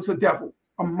whites, he was a devil,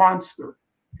 a monster,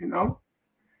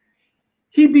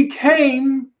 He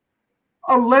became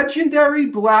a legendary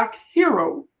black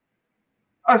hero,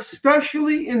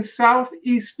 especially in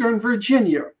southeastern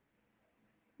Virginia,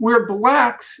 where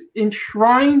blacks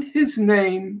enshrined his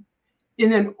name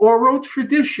in an oral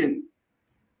tradition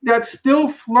that still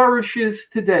flourishes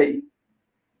today.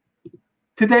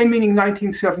 Today meaning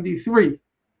 1973.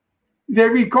 They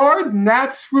regard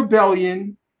Nat's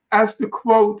rebellion as the,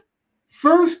 quote,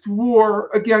 first war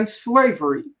against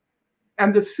slavery,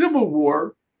 and the Civil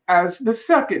War as the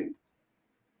second.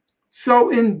 So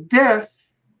in death,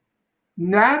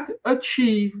 Nat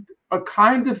achieved a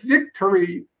kind of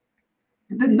victory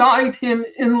denied him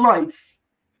in life.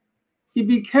 He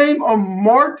became a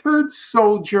martyred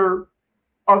soldier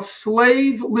of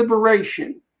slave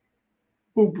liberation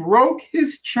who broke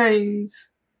his chains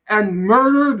and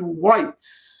murdered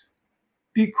whites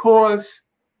because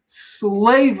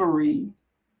slavery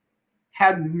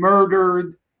had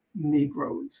murdered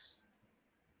Negroes.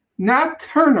 Nat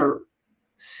Turner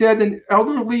said an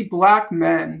elderly Black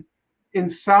man in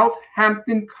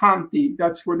Southampton County,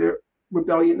 that's where the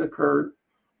rebellion occurred,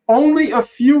 only a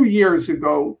few years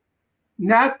ago,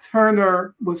 Nat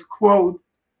Turner was, quote,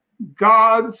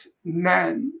 God's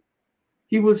man.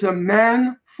 He was a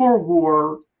man for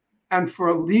war and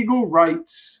for legal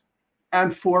rights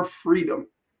and for freedom.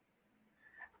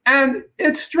 And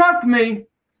it struck me,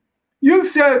 you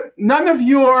said none of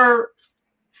your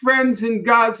friends in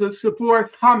Gaza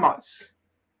support Hamas.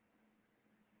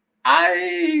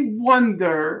 I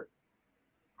wonder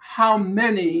how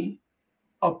many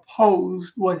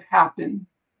opposed what happened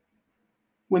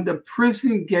when the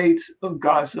prison gates of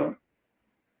Gaza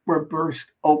were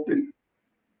burst open,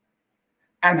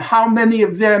 and how many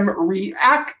of them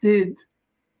reacted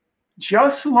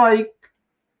just like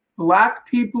Black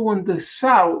people in the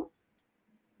South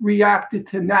reacted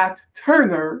to Nat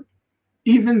Turner,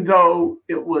 even though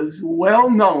it was well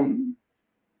known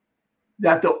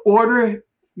that the order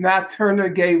Nat Turner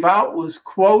gave out was,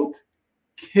 quote,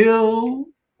 kill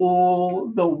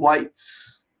all the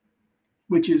whites,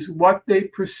 which is what they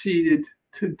proceeded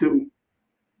to do.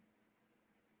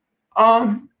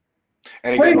 And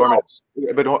again, Norman,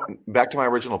 but back to my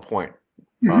original point,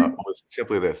 was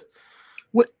simply this.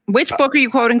 Which book are you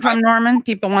quoting from, Norman?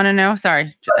 People want to know.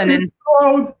 Sorry. And then it's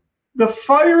called The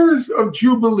Fires of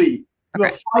Jubilee.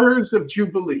 Okay. The Fires of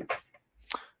Jubilee.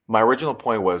 My original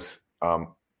point was,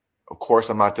 of course,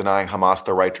 I'm not denying Hamas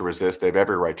the right to resist. They have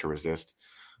every right to resist.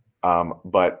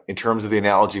 But in terms of the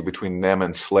analogy between them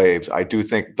and slaves, I do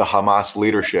think the Hamas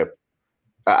leadership,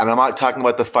 and I'm not talking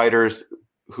about the fighters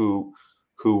who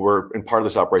were in part of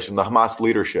this operation, the Hamas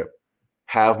leadership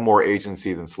have more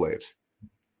agency than slaves.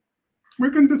 We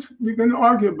can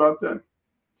argue about that.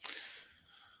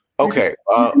 Okay.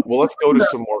 Well, let's go to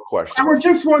some more questions. I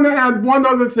just want to add one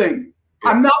other thing.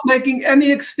 Yeah. I'm not making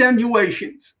any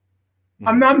extenuations.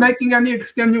 I'm not making any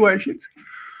extenuations.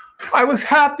 I was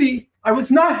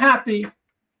not happy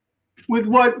with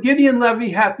what Gideon Levy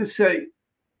had to say.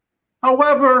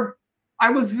 However,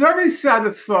 I was very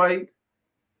satisfied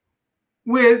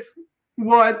with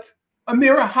what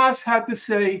Amira Haas had to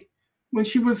say when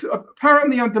she was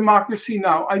apparently on Democracy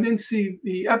Now! I didn't see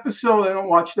the episode, I don't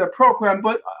watch that program,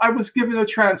 but I was given a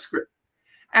transcript.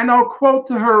 And I'll quote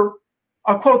to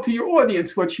your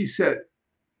audience what she said.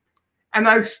 And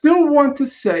I still want to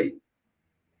say,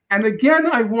 and again,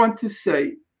 I want to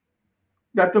say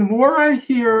that the more I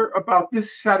hear about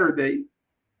this Saturday,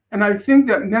 and I think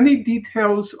that many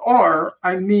details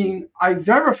I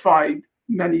verified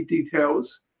many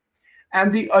details,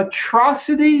 and the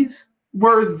atrocities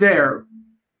were there.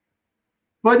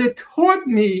 But it taught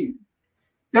me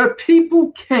that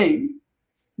people came,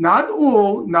 not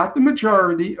all, not the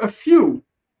majority, a few,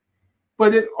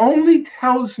 but it only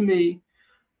tells me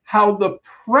how the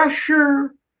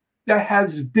pressure that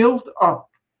has built up,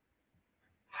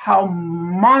 how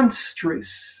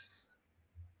monstrous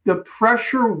the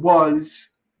pressure was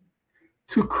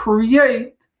to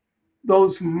create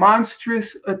those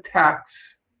monstrous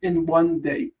attacks in one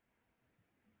day.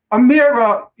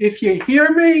 Amira, if you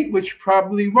hear me, which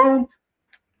probably won't,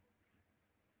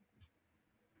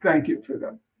 thank you for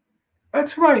that.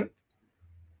 That's right.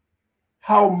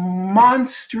 How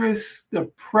monstrous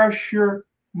the pressure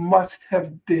must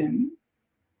have been.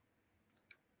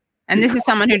 And this is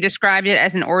someone who described it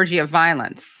as an orgy of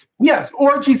violence. Yes,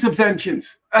 orgies of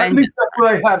vengeance. At least that's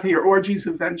what I have here, orgies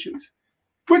of vengeance.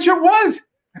 Which it was.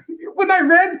 When I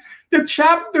read the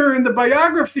chapter in the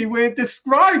biography where it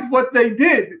described what they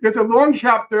did, there's a long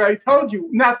chapter, I told you,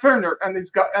 Nat Turner and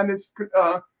his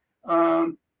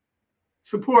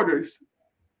supporters.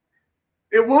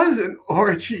 It was an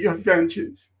orgy of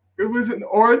vengeance. It was an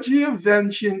orgy of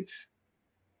vengeance,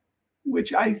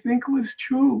 which I think was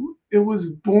true. It was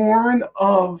born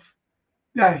of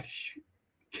that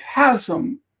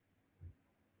chasm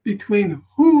between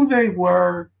who they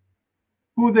were,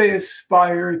 who they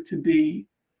aspired to be,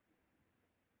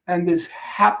 and this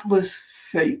hapless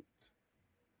fate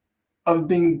of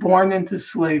being born into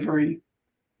slavery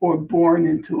or born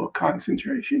into a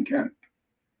concentration camp.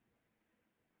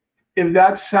 If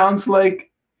that sounds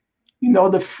like,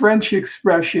 the French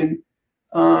expression,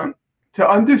 to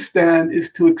understand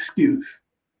is to excuse.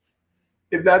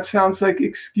 If that sounds like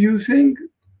excusing,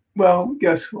 well,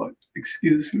 guess what?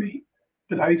 Excuse me,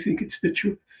 but I think it's the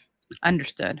truth.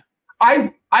 Understood.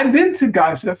 I've been to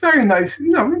Gaza. Very nice,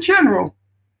 in general,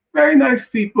 very nice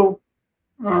people,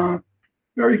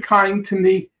 very kind to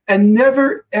me, and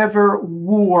never ever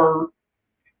wore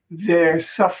their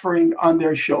suffering on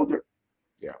their shoulder.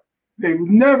 Yeah, they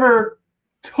would never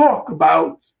talk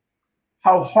about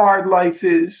how hard life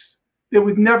is. They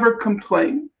would never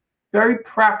complain. Very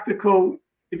practical.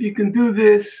 If you can do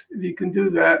this, if you can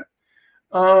do that,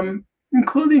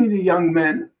 including the young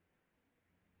men.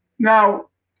 Now,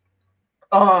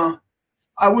 I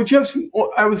was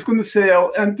going to say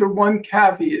I'll enter one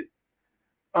caveat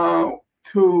to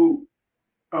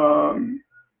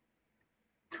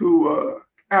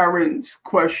Aaron's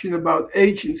question about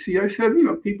agency. I said,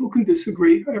 people can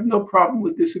disagree. I have no problem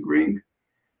with disagreeing.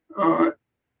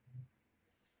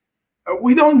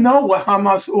 We don't know what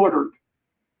Hamas ordered.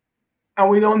 And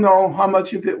we don't know how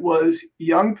much of it was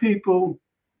young people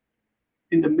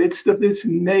in the midst of this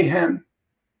mayhem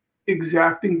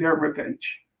exacting their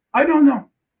revenge. I don't know.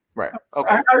 Right.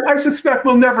 Okay. I suspect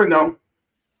we'll never know.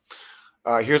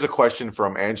 Here's a question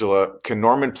from Angela. Can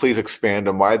Norman please expand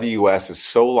on why the U.S. is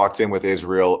so locked in with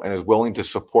Israel and is willing to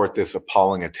support this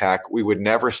appalling attack? We would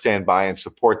never stand by and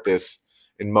support this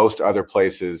in most other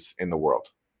places in the world.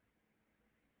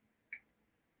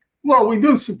 Well, we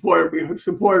do support it. We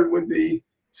support it with the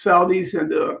Saudis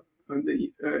and the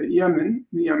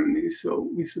Yemenis. So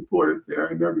we support it there.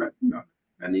 And there are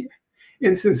many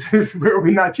instances where we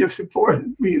not just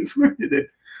supported, we inflicted it.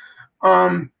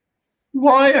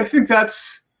 Why? I think I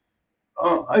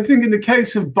think in the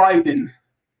case of Biden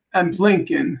and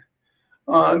Blinken,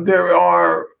 there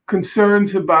are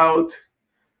concerns about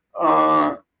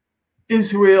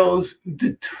Israel's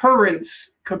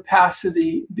deterrence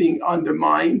capacity being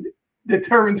undermined.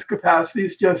 Deterrence capacity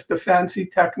is just a fancy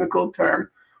technical term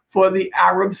for the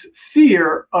Arabs'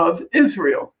 fear of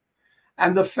Israel.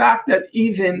 And the fact that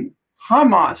even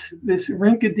Hamas, this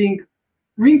rinky-dink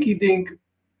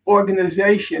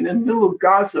organization in the middle of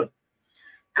Gaza,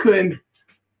 could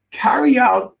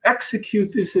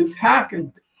execute this attack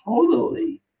and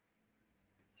totally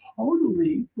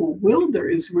bewilder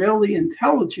Israeli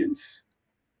intelligence,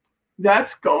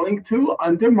 that's going to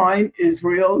undermine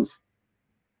Israel's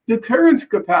deterrence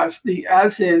capacity,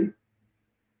 as in,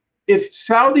 if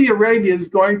Saudi Arabia is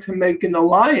going to make an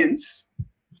alliance,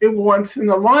 it wants an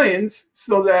alliance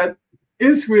so that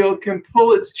Israel can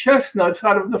pull its chestnuts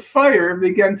out of the fire and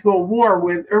begin to a war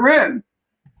with Iran.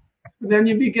 And then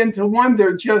you begin to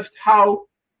wonder just how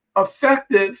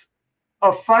effective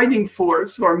a fighting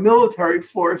force or military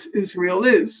force Israel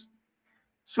is.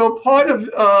 So part of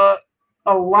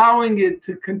allowing it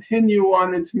to continue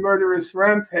on its murderous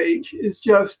rampage is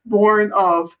just born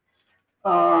of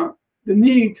the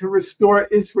need to restore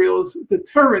Israel's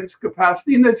deterrence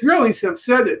capacity. And the Israelis have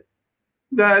said it,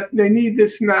 that they need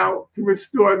this now to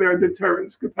restore their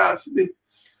deterrence capacity.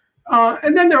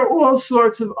 And then there are all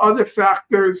sorts of other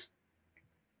factors.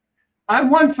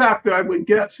 One factor I would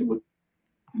guess,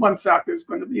 one factor is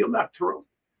going to be electoral.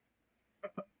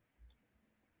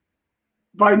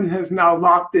 Biden has now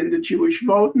locked in the Jewish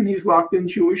vote, and he's locked in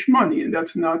Jewish money, and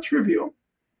that's not trivial.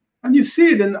 And you see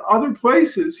it in other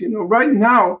places. Right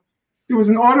now, there was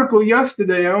an article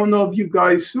yesterday, I don't know if you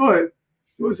guys saw it.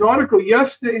 There was an article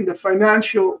yesterday in the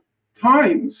Financial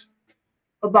Times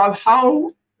about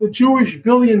how the Jewish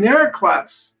billionaire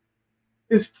class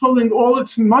is pulling all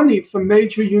its money from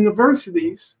major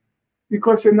universities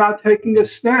because they're not taking a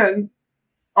stand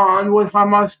on what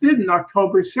Hamas did on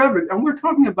October 7th. And we're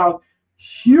talking about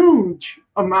huge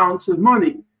amounts of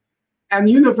money. And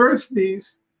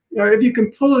universities, if you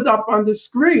can pull it up on the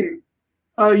screen,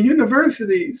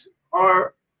 universities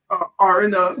are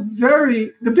in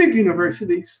the big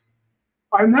universities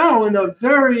are now in a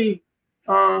very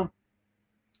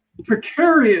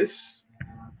precarious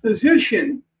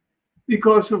position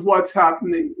because of what's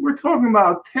happening. We're talking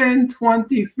about 10,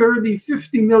 20, 30,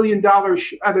 $50 million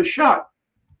at a shot.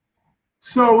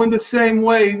 So in the same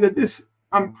way that this,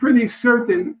 I'm pretty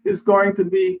certain, is going to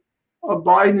be a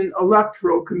Biden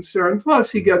electoral concern.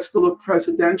 Plus, he gets to look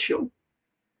presidential,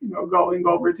 going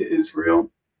over to Israel.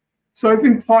 So I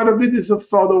think part of it is a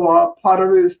photo op, part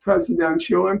of it is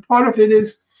presidential, and part of it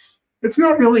is, it's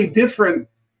not really different.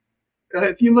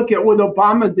 If you look at what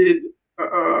Obama did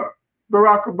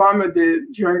Barack Obama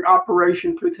did during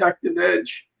Operation Protective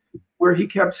Edge, where he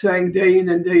kept saying day in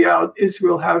and day out,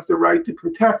 Israel has the right to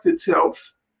protect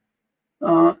itself.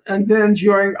 And then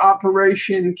during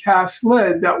Operation Cast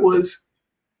Lead, that was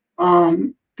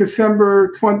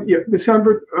December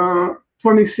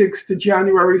 26th to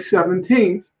January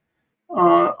 17th,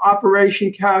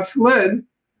 Operation Cast Lead,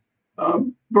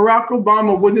 Barack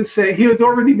Obama wouldn't say, he had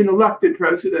already been elected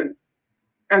president,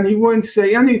 and he wouldn't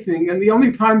say anything. And the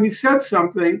only time he said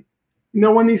something, you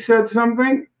know when he said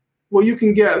something? Well, you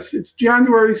can guess. It's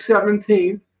January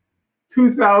 17th,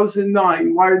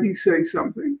 2009. Why did he say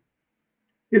something?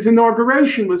 His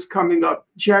inauguration was coming up,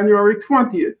 January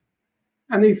 20th.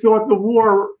 And he thought the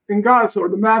war in Gaza or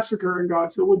the massacre in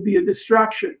Gaza would be a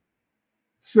distraction.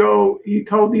 So he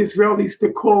told the Israelis to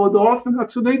call it off, and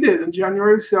that's what they did. On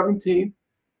January 17th,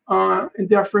 in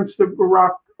deference to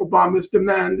Barack Obama's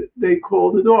demand, they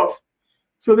called it off.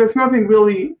 So there's nothing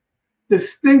really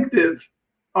distinctive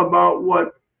about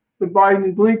what the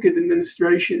Biden-Blinken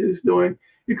administration is doing,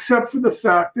 except for the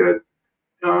fact that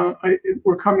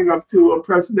we're coming up to a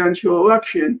presidential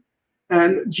election,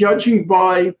 and judging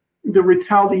by the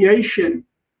retaliation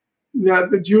that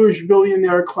the Jewish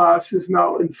billionaire class is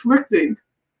now inflicting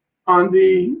on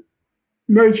the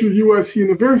major U.S.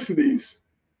 universities,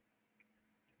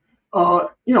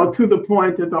 to the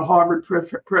point that the Harvard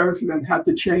president had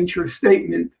to change her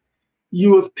statement.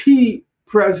 U of P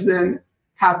president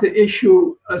had to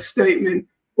issue a statement,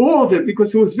 all of it,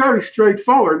 because it was very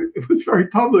straightforward. It was very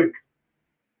public.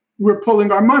 We're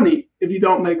pulling our money if you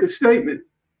don't make a statement.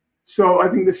 So I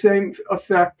think the same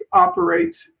effect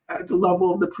operates at the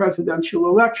level of the presidential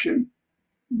election,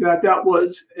 that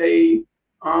was an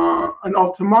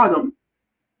ultimatum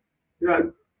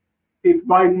that if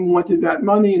Biden wanted that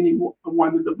money and he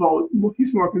wanted the vote,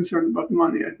 he's more concerned about the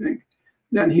money, I think,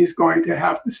 then he's going to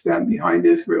have to stand behind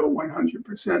Israel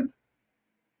 100%.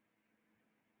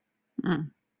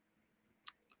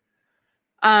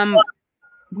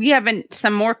 We have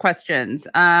some more questions.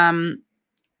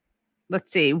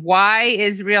 Let's see. Why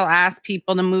Israel asked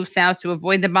people to move south to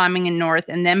avoid the bombing in north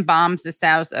and then bombs the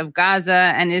south of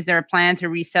Gaza? And is there a plan to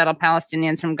resettle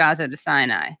Palestinians from Gaza to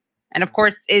Sinai? And of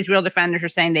course, Israel defenders are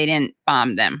saying they didn't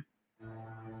bomb them.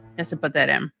 Just to put that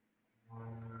in.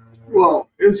 Well,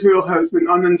 Israel has been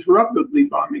uninterruptedly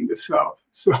bombing the south.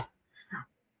 So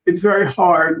it's very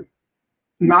hard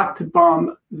not to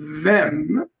bomb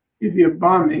them if you're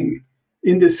bombing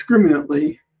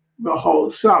indiscriminately the whole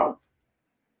south.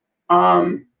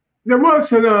 There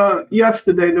was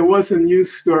yesterday, there was a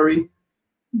news story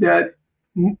that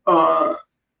the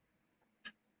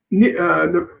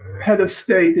head of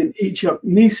state in Egypt,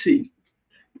 Nisi,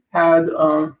 had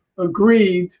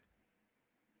agreed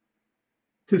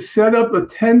to set up a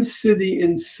tent city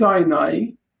in Sinai,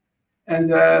 and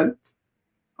that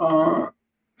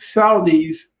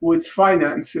Saudis would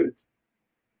finance it.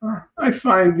 I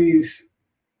find these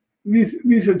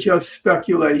are just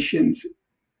speculations,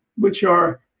 which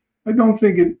I don't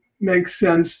think it makes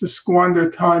sense to squander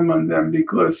time on them,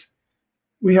 because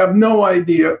we have no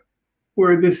idea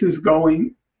where this is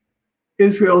going.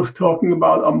 Israel is talking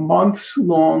about a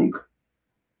months-long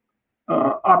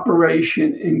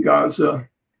operation in Gaza.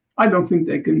 I don't think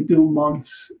they can do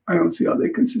months. I don't see how they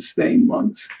can sustain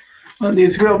months. The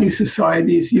Israeli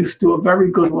society is used to a very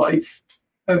good life,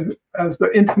 as the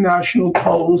international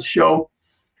polls show.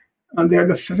 And they're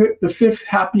the fifth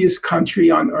happiest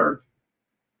country on earth.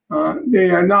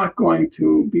 They are not going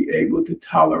to be able to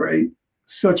tolerate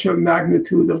such a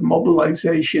magnitude of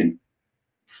mobilization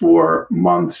for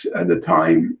months at a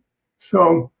time.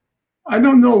 So I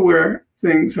don't know where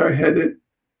things are headed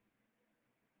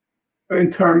in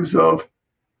terms of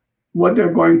what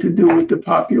they're going to do with the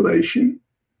population.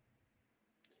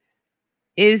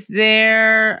 Is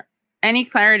there any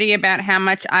clarity about how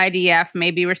much IDF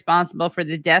may be responsible for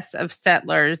the deaths of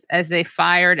settlers as they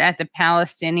fired at the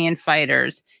Palestinian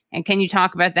fighters? And can you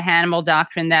talk about the Hannibal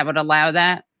Doctrine that would allow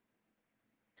that?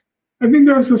 I think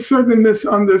there's a certain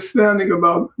misunderstanding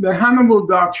about the Hannibal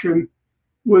Doctrine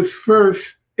was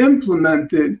first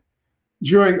implemented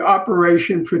during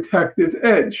Operation Protective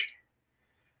Edge.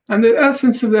 And the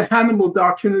essence of the Hannibal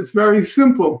Doctrine is very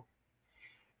simple.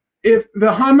 If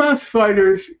the Hamas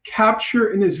fighters capture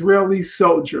an Israeli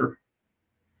soldier,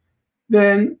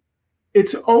 then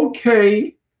it's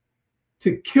okay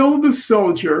to kill the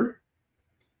soldier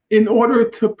in order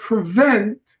to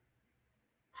prevent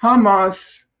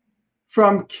Hamas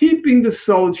from keeping the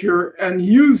soldier and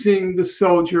using the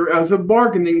soldier as a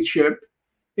bargaining chip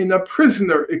in a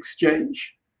prisoner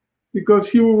exchange.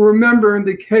 Because you will remember in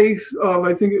the case of,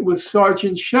 I think it was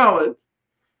Sergeant Shalit,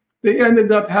 they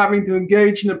ended up having to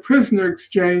engage in a prisoner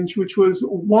exchange, which was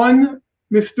one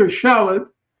Mr. Shalit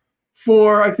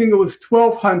for, I think it was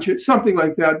 1,200, something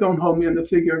like that. Don't hold me on the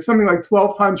figure. Something like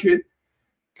 1,200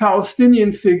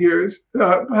 Palestinian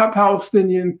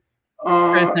Palestinian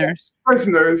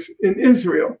prisoners in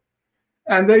Israel.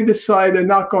 And they decide they're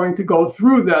not going to go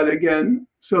through that again.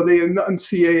 So they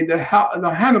enunciate the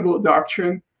Hannibal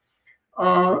Doctrine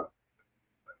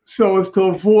so as to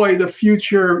avoid a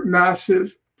future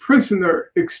massive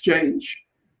prisoner exchange.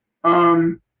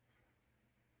 But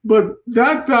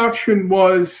that doctrine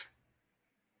was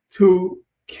to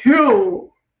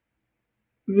kill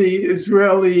the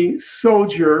Israeli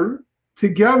soldier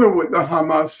together with the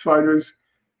Hamas fighters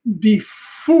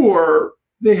before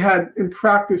they had in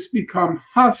practice become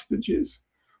hostages.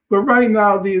 But right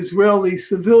now, the Israeli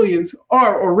civilians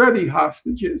are already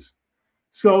hostages.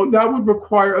 So that would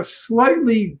require a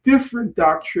slightly different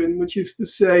doctrine, which is to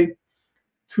say,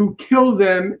 to kill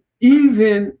them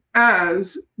even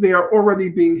as they are already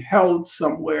being held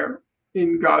somewhere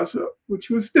in Gaza, which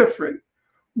was different.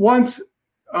 Once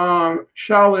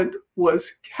Shalit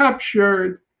was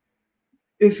captured,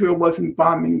 Israel wasn't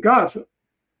bombing Gaza.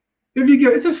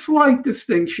 It's a slight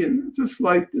distinction. It's a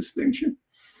slight distinction.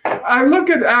 I look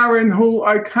at Aaron, who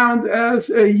I count as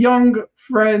a young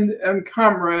friend and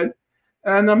comrade,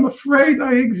 and I'm afraid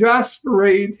I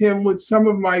exasperate him with some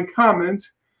of my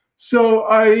comments. So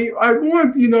I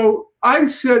want, I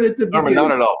said at the beginning.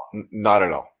 Not at all. Not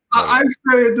at all. I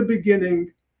said at the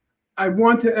beginning, I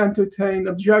want to entertain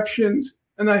objections,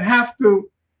 and I have to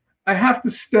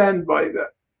stand by that.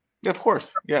 Of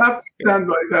course. Yeah. I have to stand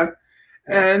by that.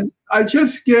 And I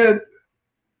just get,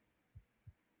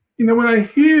 when I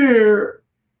hear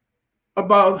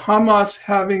about Hamas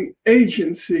having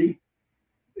agency,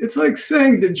 it's like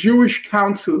saying the Jewish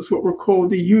councils, what were called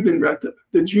the Judenräte,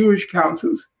 the Jewish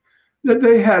councils, that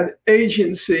they had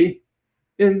agency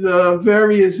in the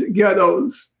various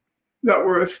ghettos that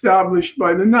were established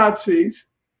by the Nazis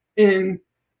in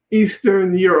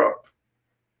Eastern Europe.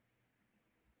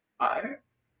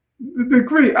 The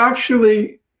degree,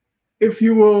 actually, if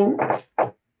you will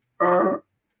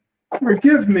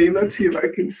forgive me, let's see if I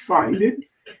can find it.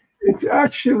 It's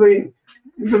actually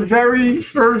the very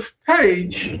first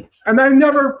page, and I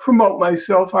never promote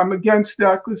myself. I'm against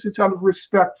that because it's out of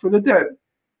respect for the dead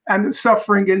and the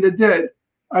suffering in the dead.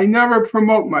 I never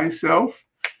promote myself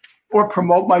or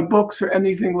promote my books or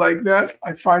anything like that.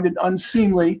 I find it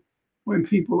unseemly when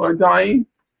people are dying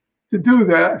to do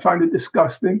that. I find it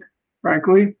disgusting,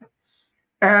 frankly.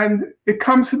 And it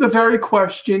comes to the very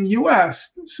question you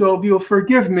asked. So if you'll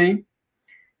forgive me,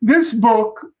 this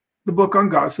book, the book on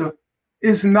Gaza,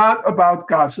 is not about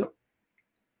Gaza.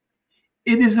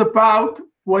 It is about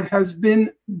what has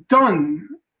been done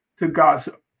to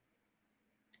Gaza.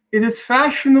 It is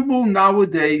fashionable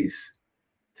nowadays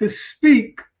to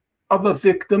speak of a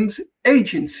victim's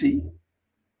agency,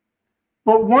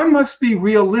 but one must be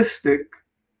realistic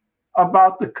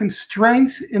about the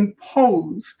constraints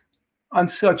imposed on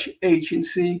such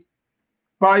agency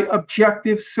by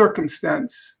objective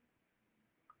circumstance.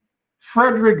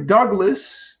 Frederick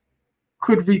Douglass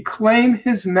could reclaim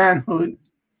his manhood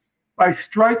by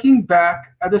striking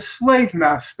back at a slave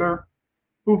master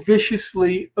who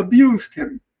viciously abused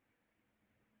him.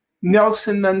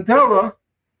 Nelson Mandela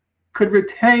could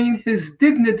retain his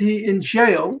dignity in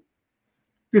jail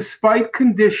despite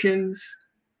conditions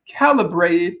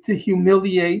calibrated to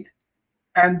humiliate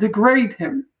and degrade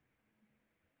him.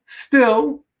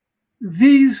 Still,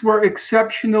 these were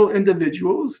exceptional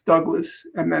individuals, Douglass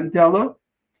and Mandela,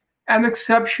 and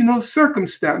exceptional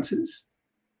circumstances.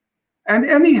 And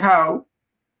anyhow,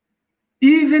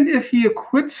 even if he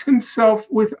acquits himself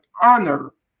with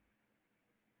honor,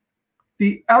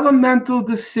 the elemental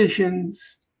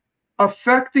decisions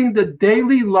affecting the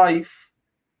daily life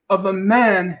of a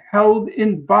man held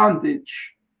in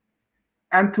bondage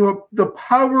and to the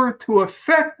power to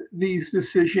affect these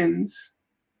decisions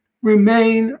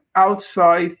remain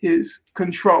outside his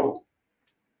control.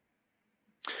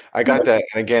 I got that.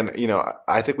 And again,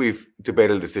 I think we've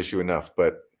debated this issue enough,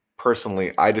 but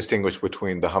personally, I distinguish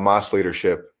between the Hamas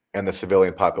leadership and the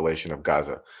civilian population of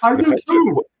Gaza. I do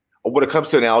too. When it comes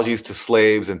to analogies to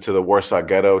slaves and to the Warsaw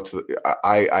Ghetto,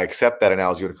 I accept that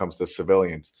analogy when it comes to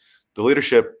civilians. The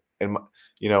leadership, and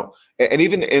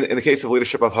even in the case of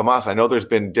leadership of Hamas, I know there's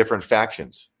been different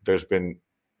factions. There's been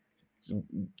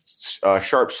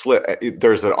sharp slit.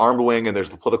 There's an armed wing and there's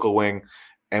the political wing,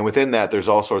 and within that, there's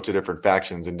all sorts of different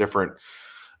factions and different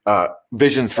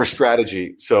visions for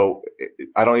strategy. So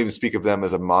I don't even speak of them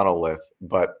as a monolith.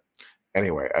 But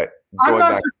anyway,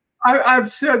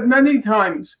 I've said many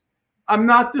times, I'm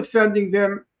not defending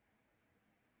them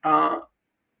And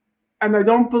I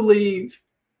don't believe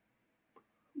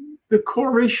the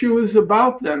core issue is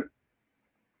about them.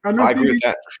 I agree with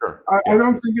that for sure. I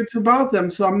don't think it's about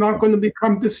them, so I'm not going to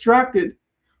become distracted.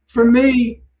 For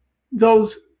me,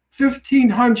 those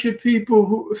 1,500 people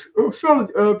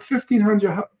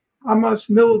 1,500 Hamas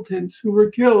militants who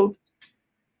were killed,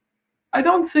 I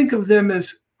don't think of them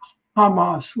as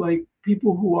Hamas, like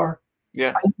people who are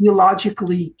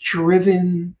ideologically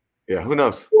driven. Yeah, who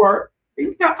knows? Or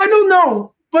I don't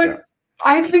know, but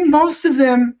I think most of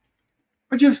them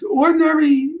are just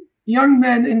ordinary young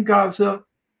men in Gaza.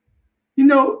 You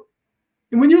know,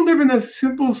 when you live in a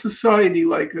simple society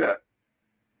like that,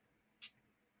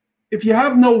 if you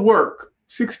have no work,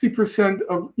 60%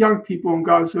 of young people in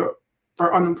Gaza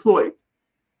are unemployed.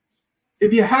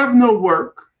 If you have no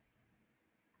work,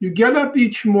 you get up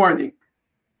each morning.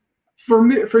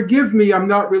 Forgive me, I'm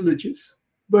not religious,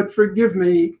 but forgive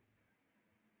me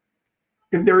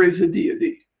if there is a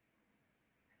deity.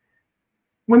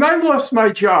 When I lost my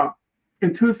job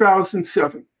in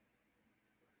 2007,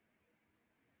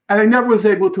 and I never was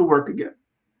able to work again,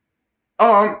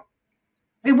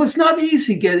 it was not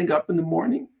easy getting up in the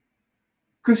morning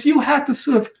because you had to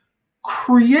sort of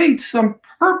create some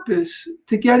purpose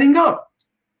to getting up.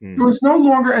 There was no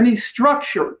longer any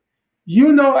structure.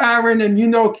 You know, Aaron, and you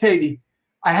know, Katie,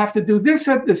 I have to do this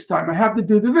at this time. I have to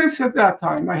do this at that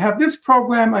time. I have this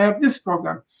program. I have this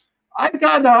program. I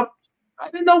got up. I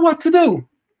didn't know what to do.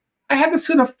 I had to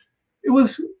sort of,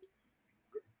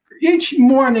 each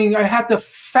morning I had to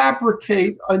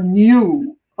fabricate a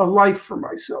life for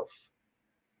myself.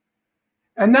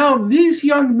 And now these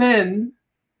young men,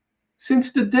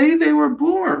 since the day they were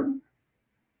born,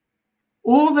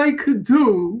 all they could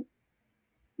do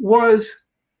was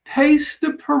pace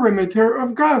the perimeter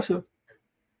of Gaza,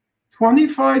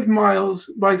 25 miles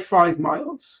by 5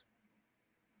 miles.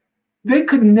 They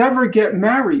could never get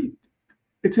married.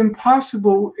 It's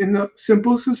impossible in a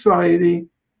simple society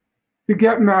to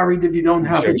get married if you don't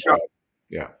have a job.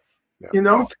 Yeah. You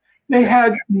know, they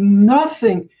had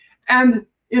nothing. And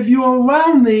if you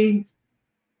allow me.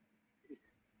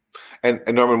 And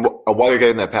Norman, while you're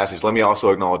getting that passage, let me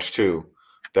also acknowledge too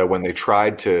that when they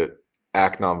tried to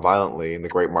act nonviolently in the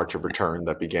Great March of Return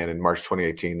that began in March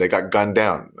 2018, they got gunned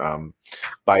down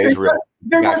by Israel.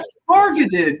 They were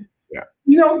targeted. Yeah.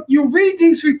 You know, you read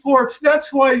these reports.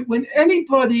 That's why when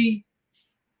anybody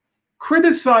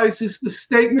criticizes the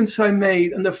statements I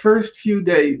made in the first few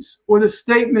days or the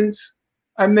statements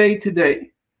I made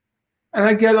today, and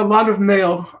I get a lot of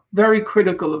mail very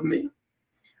critical of me,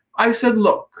 I said,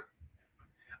 look,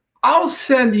 I'll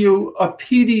send you a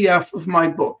PDF of my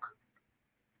book.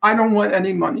 I don't want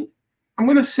any money. I'm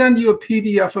going to send you a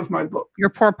PDF of my book. Your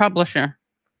poor publisher.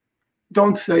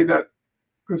 Don't say that,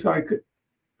 because I could.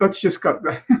 Let's just cut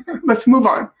that. Let's move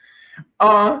on.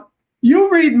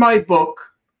 You read my book,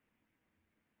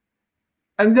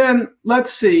 and then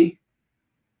let's see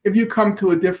if you come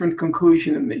to a different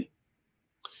conclusion than me.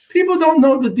 People don't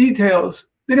know the details.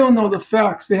 They don't know the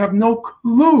facts. They have no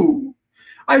clue.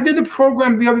 I did a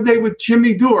program the other day with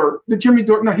Jimmy Dore.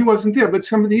 No, he wasn't there, but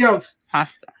somebody else.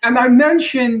 Pasta. And I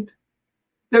mentioned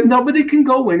that nobody can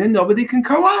go in and nobody can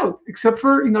go out, except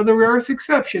for, the rarest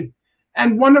exception.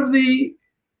 And one of the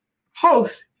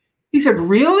hosts, he said,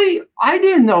 really? I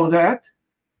didn't know that.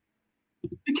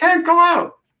 You can't go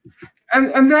out.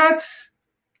 And that's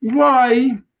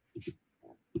why,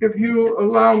 if you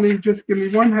allow me, just give me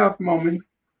 1/2 moment.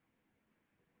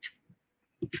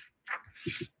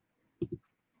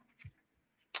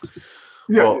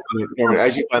 Yeah. Well, Norman,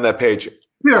 as you find that page,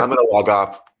 I'm going to log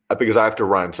off because I have to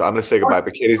run. So I'm going to say goodbye.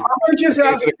 But Katie's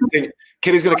going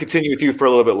to continue with you for a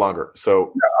little bit longer.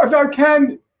 So if I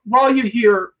can, while you're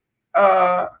here,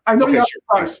 I know you have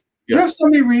time. Yes. Just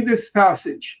let me read this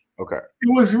passage. Okay.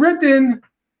 It was written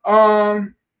by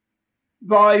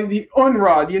the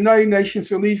UNRWA, the United Nations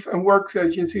Relief and Works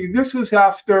Agency. This was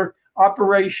after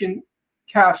Operation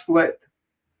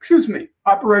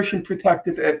Operation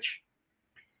Protective Edge.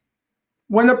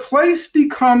 When a place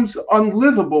becomes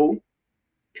unlivable,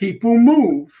 people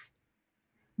move.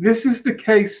 This is the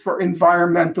case for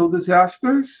environmental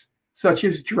disasters, such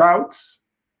as droughts,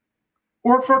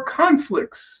 or for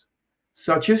conflicts,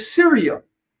 such as Syria.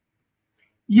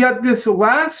 Yet this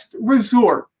last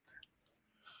resort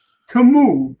to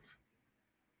move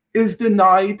is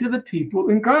denied to the people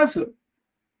in Gaza.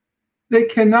 They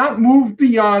cannot move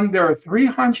beyond their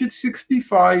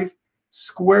 365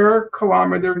 square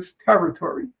kilometers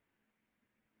territory.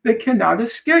 They cannot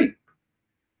escape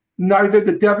neither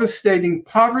the devastating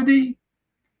poverty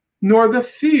nor the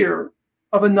fear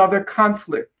of another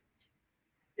conflict.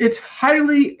 Its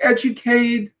highly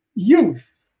educated youth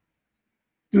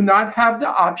do not have the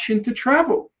option to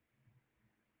travel,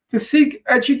 to seek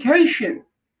education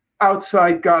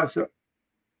outside Gaza,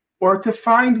 or to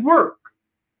find work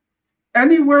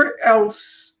anywhere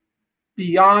else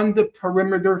beyond the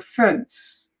perimeter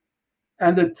fence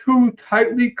and the two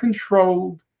tightly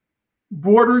controlled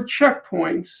border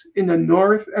checkpoints in the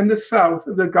north and the south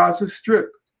of the Gaza Strip.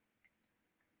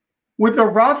 With the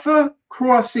Rafah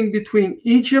crossing between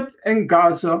Egypt and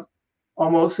Gaza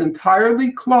almost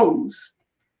entirely closed,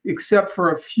 except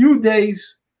for a few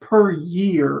days per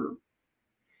year,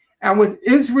 and with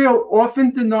Israel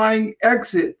often denying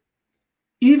exit,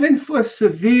 even for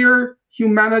severe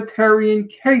humanitarian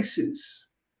cases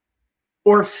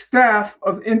or staff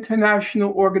of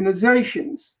international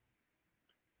organizations,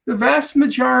 the vast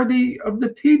majority of the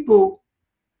people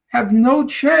have no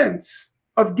chance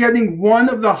of getting one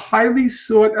of the highly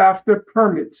sought after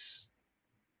permits.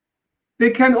 They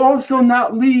can also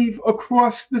not leave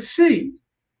across the sea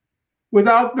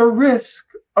without the risk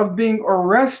of being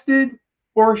arrested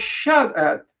or shot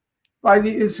at by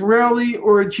the Israeli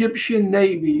or Egyptian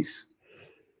navies.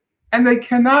 And they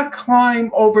cannot climb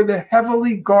over the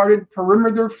heavily guarded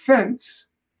perimeter fence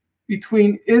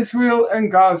between Israel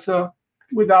and Gaza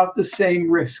without the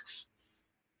same risks.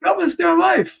 That was their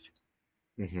life.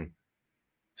 Mm-hmm.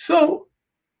 So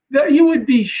that you would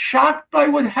be shocked by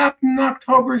what happened on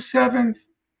October 7th?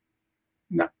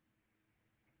 No.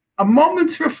 A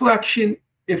moment's reflection,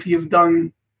 if you've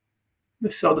done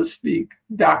the, so to speak,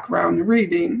 background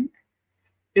reading,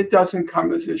 it doesn't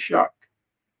come as a shock.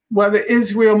 Whether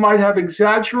Israel might have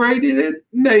exaggerated it,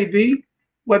 maybe.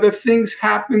 Whether things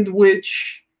happened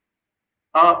which,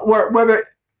 whether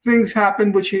things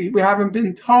happened which we haven't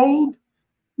been told,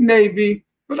 maybe.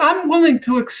 But I'm willing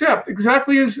to accept,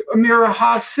 exactly as Amira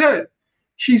Haas said.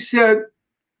 She said,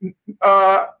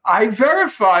 I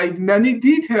verified many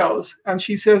details, and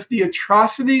she says the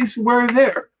atrocities were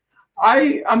there.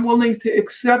 I am willing to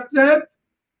accept that,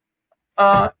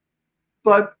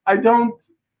 but I don't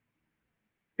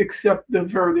accept the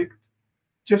verdict.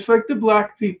 Just like the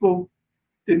Black people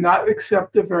did not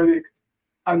accept the verdict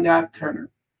on Nat Turner.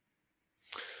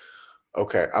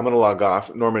 Okay, I'm going to log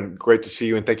off. Norman, great to see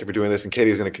you, and thank you for doing this. And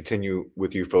Katie's going to continue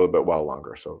with you for a little bit while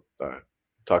longer. So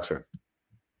talk soon.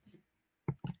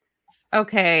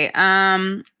 Okay,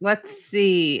 let's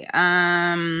see.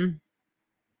 1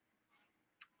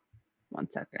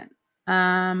 second.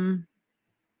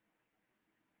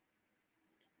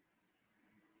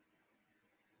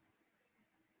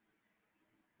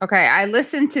 Okay, I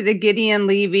listened to the Gideon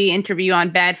Levy interview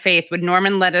on bad faith. Would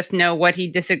Norman let us know what he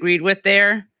disagreed with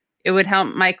there? It would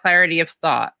help my clarity of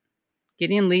thought.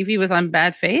 Gideon Levy was on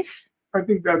bad faith? I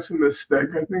think that's a mistake.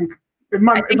 I think you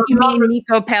mean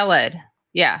Nico Peled.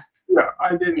 Yeah. Yeah,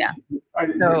 I didn't. Yeah. I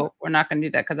didn't. So we're not going to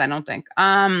do that because I don't think.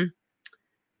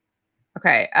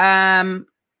 Okay.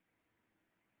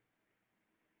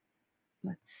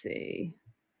 Let's see.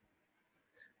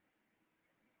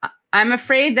 I'm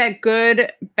afraid that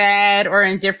good, bad, or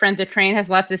indifferent, the train has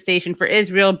left the station for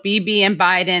Israel. Bibi and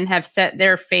Biden have set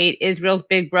their fate. Israel's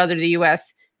big brother, the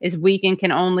U.S., is weak and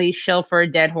can only shill for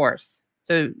a dead horse.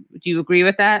 So do you agree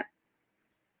with that?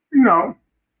 No.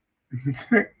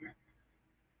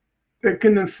 They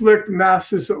can inflict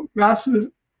mass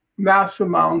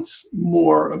amounts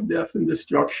more of death and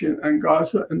destruction on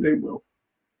Gaza, and they will.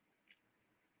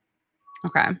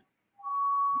 Okay.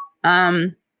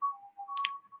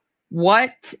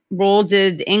 What role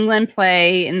did England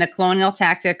play in the colonial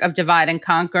tactic of divide and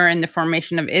conquer in the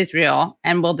formation of Israel?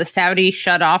 And will the Saudis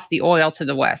shut off the oil to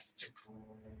the West?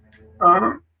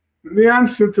 The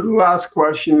answer to the last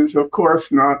question is, of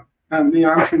course not. And the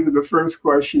answer to the first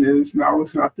question is, now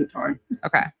is not the time.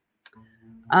 Okay.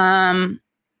 1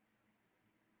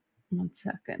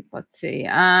 second. Let's see.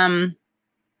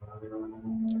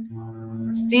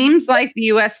 Seems like the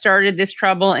U.S. started this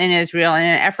trouble in Israel in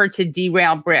an effort to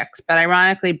derail BRICS, but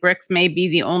ironically, BRICS may be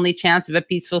the only chance of a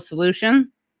peaceful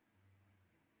solution.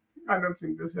 I don't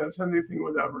think this has anything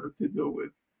whatever to do with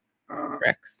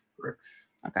BRICS.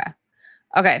 BRICS.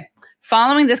 Okay.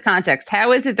 Following this context,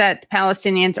 how is it that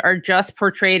Palestinians are just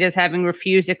portrayed as having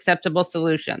refused acceptable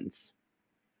solutions?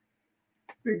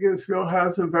 I think Israel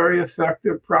has a very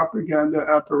effective propaganda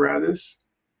apparatus,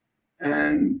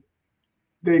 and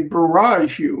they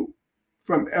barrage you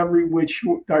from every which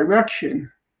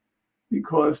direction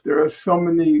because there are so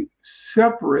many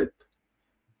separate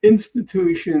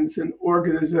institutions and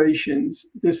organizations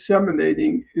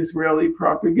disseminating Israeli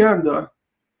propaganda.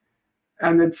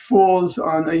 And it falls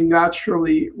on a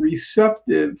naturally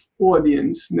receptive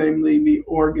audience, namely the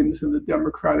organs of the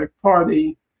Democratic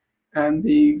Party and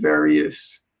the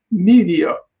various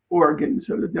media organs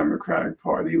of the Democratic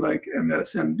Party, like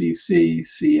MSNBC,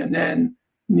 CNN,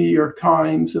 New York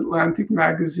Times, Atlantic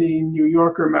Magazine, New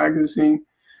Yorker Magazine,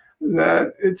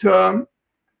 that it's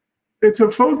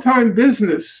a full-time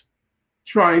business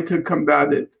trying to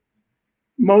combat it,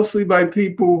 mostly by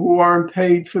people who aren't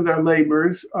paid for their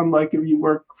labors, unlike if you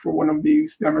work for one of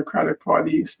these Democratic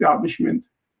Party establishment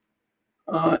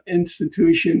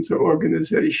institutions or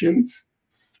organizations.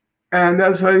 And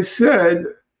as I said,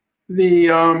 the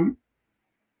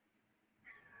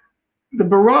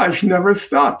barrage never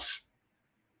stops.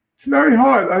 It's very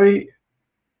hard.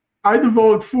 I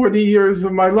devoted 40 years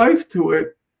of my life to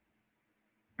it,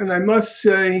 and I must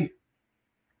say,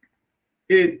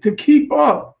 to keep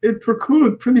up, it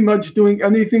precluded pretty much doing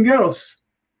anything else.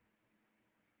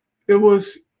 It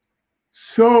was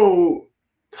so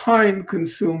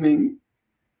time-consuming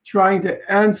trying to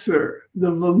answer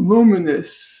the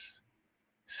voluminous,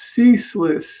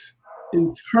 ceaseless,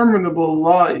 interminable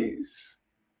lies.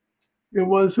 It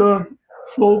was a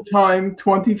full-time,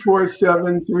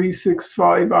 24/7,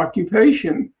 365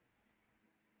 occupation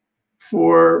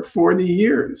for 40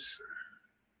 years.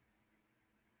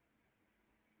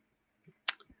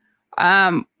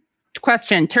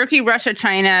 Question: Turkey, Russia,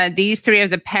 China, these three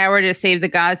have the power to save the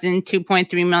Gazan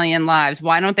 2.3 million lives.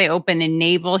 Why don't they open a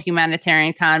naval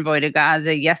humanitarian convoy to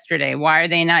Gaza yesterday? Why are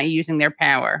they not using their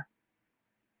power?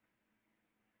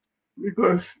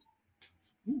 Because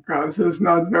Gaza is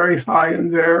not very high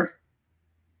in their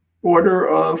order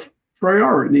of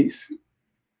priorities.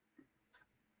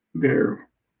 They're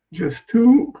just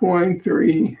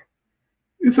 2.3.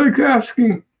 It's like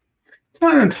asking, it's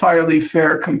not an entirely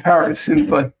fair comparison,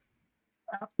 but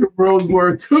after World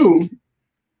War II,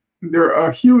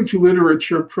 a huge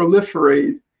literature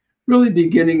proliferated, really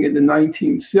beginning in the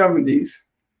 1970s.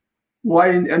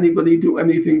 Why didn't anybody do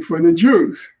anything for the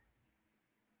Jews?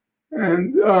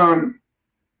 And,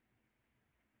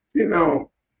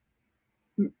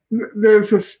 there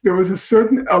was a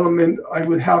certain element I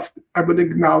would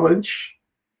acknowledge,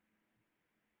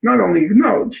 not only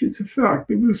acknowledge, it's a fact,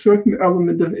 there was a certain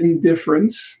element of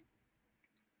indifference,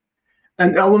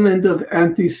 an element of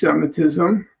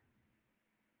anti-Semitism,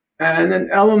 and an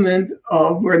element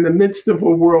of we're in the midst of a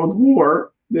world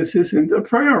war, this isn't a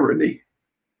priority.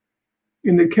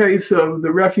 In the case of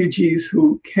the refugees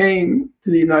who came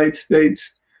to the United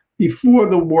States before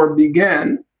the war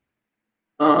began,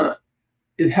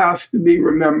 it has to be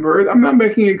remembered. I'm not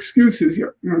making excuses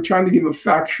here. I'm trying to give a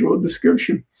factual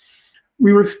description.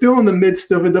 We were still in the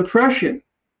midst of a depression,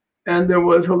 and there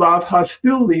was a lot of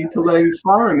hostility to letting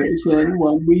foreigners in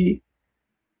when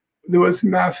there was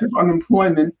massive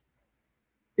unemployment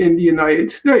in the United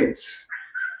States.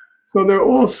 So there are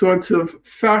all sorts of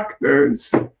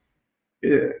factors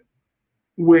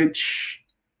which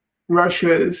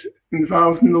Russia is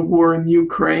involved in the war in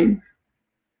Ukraine.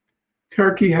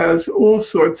 Turkey has all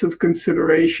sorts of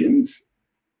considerations,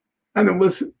 and it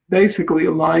was basically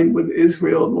aligned with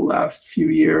Israel the last few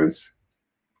years.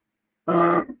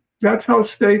 That's how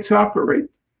states operate.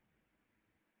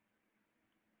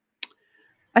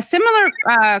 A similar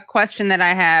question that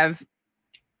I have,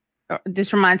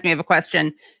 this reminds me of a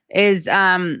question, is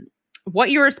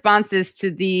what your response is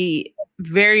to the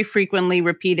very frequently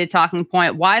repeated talking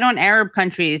point, why don't Arab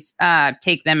countries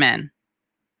take them in?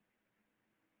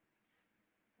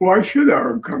 Why should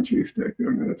Arab countries take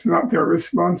them in? It's not their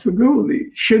responsibility.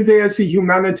 Should they as a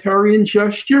humanitarian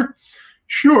gesture?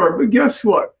 Sure, but guess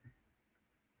what?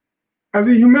 As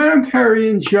a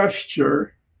humanitarian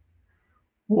gesture,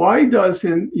 why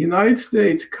doesn't the United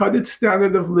States cut its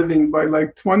standard of living by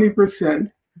like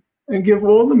 20% and give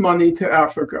all the money to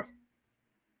Africa?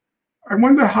 I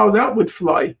wonder how that would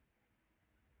fly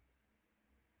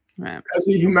as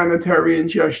a humanitarian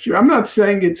gesture. I'm not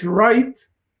saying it's right,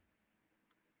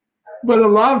 but a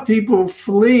lot of people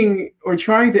fleeing or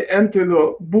trying to enter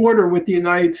the border with the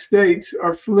United States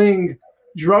are fleeing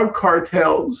drug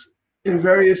cartels in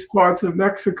various parts of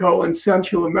Mexico and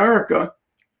Central America,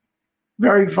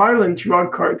 very violent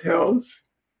drug cartels.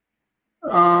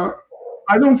 I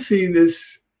don't see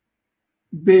this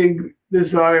big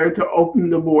desire to open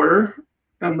the border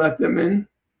and let them in.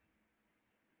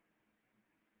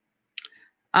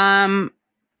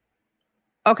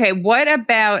 Okay, what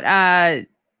about,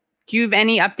 do you have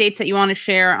any updates that you want to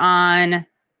share on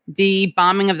the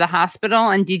bombing of the hospital?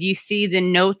 And did you see the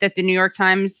note that the New York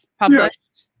Times published?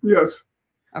 Yes.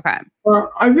 Okay.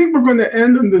 I think we're going to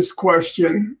end on this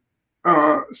question.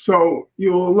 So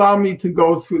you'll allow me to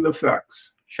go through the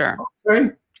facts. Sure.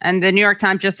 Okay. And the New York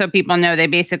Times, just so people know, they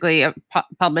basically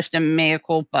published a mea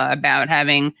culpa about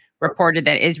having reported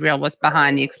that Israel was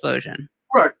behind the explosion.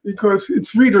 Right, because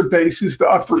its reader base is the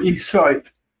Upper East Side.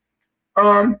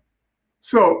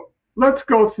 So let's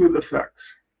go through the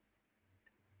facts.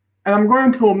 And I'm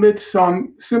going to omit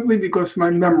some simply because my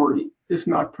memory is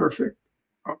not perfect.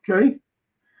 Okay?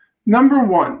 Number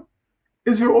one,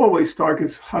 Israel always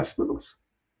targets hospitals.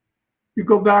 You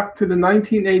go back to the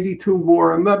 1982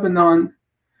 war in Lebanon,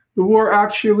 the war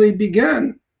actually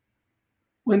began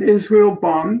when Israel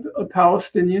bombed a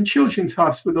Palestinian children's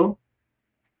hospital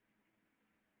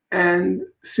and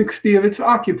 60 of its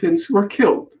occupants were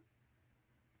killed.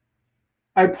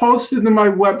 I posted on my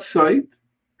website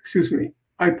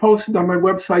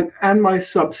and my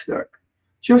Substack.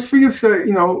 Just for you to say,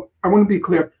 I want to be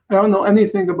clear. I don't know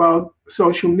anything about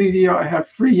social media. I have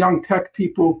 3 young tech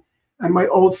people and my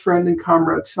old friend and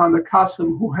comrade, Sana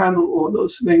Qasim, who handle all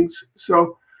those things.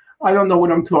 So I don't know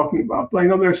what I'm talking about, but I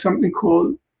know there's something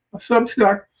called a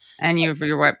Substack. And you have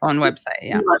your own website,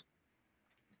 yeah. Right.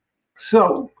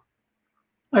 So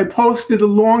I posted a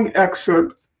long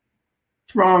excerpt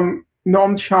from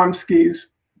Noam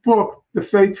Chomsky's book, The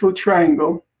Fateful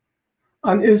Triangle,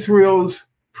 on Israel's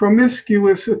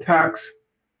promiscuous attacks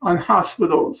on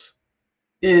hospitals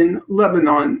in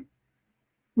Lebanon,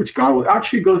 which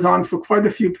actually goes on for quite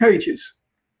a few pages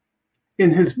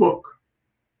in his book.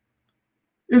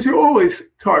 Israel always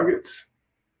targets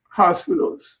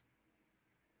hospitals.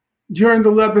 During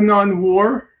the Lebanon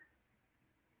War,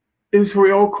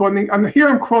 Israel,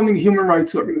 I'm quoting human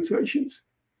rights organizations.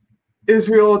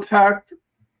 Israel attacked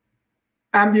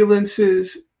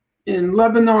ambulances in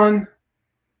Lebanon.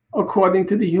 According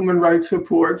to the human rights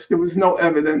reports, there was no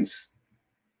evidence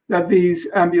that these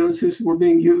ambulances were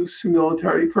being used for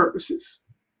military purposes.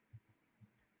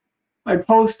 I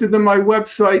posted on my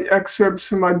website excerpts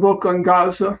from my book on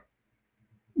Gaza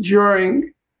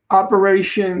during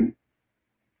Operation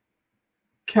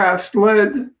Cast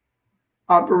Lead,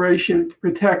 Operation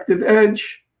Protective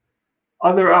Edge,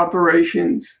 other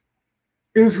operations.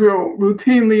 Israel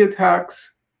routinely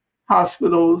attacks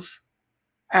hospitals,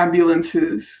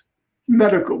 ambulances,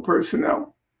 medical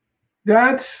personnel.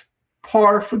 That's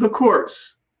par for the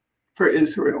course for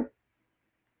Israel.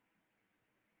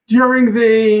 During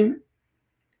the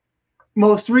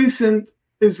most recent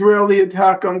Israeli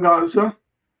attack on Gaza,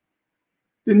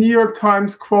 the New York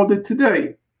Times quoted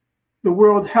today the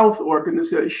World Health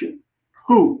Organization,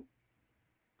 WHO.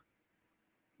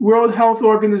 World Health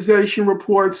Organization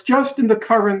reports just in the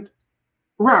current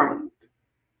round,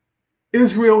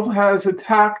 Israel has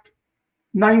attacked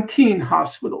 19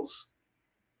 hospitals.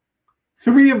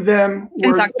 3 of them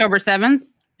since October 7th?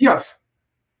 Yes.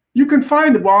 You can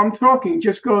find it while I'm talking.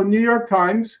 Just go to New York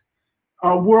Times,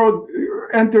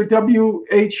 enter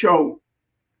WHO,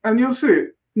 and you'll see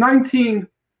it. 19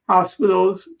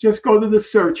 hospitals. Just go to the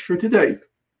search for today.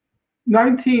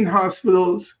 19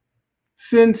 hospitals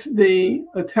since the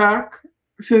attack,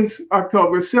 since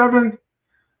October 7th,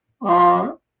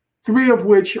 3 of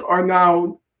which are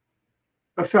now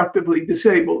effectively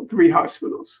disabled, 3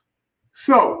 hospitals.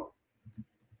 So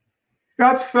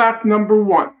that's fact number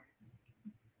 1.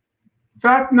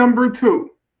 Fact number 2,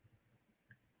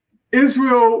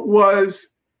 Israel was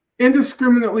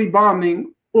indiscriminately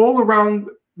bombing all around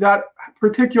that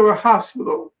particular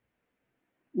hospital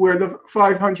where the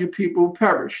 500 people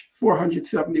perished.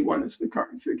 471 is the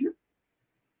current figure.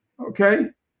 Okay?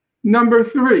 Number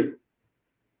 3,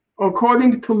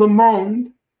 according to Le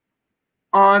Monde,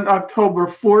 on October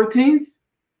 14th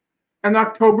and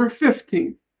October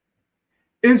 15th,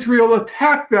 Israel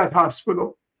attacked that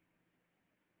hospital.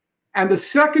 And the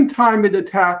second time it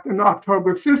attacked on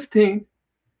October 15th,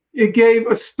 it gave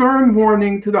a stern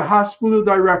warning to the hospital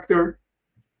director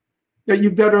that you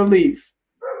better leave.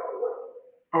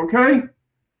 Okay?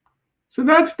 So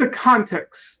that's the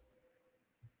context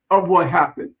of what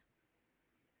happened.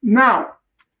 Now,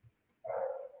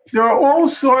 there are all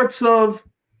sorts of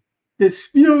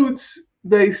disputes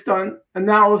based on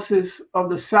analysis of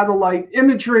the satellite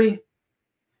imagery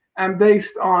and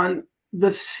based on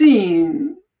the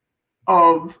scene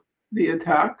of the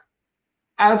attack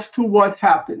as to what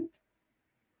happened.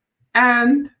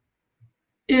 And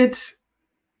it's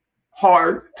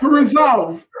hard to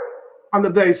resolve on the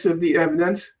basis of the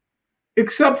evidence,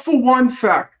 except for one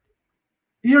fact.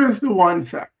 Here's the one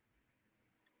fact.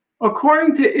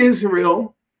 According to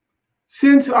Israel,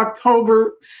 since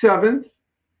October 7th,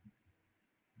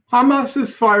 Hamas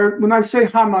has fired, when I say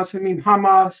Hamas, I mean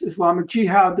Hamas, Islamic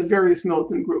Jihad, the various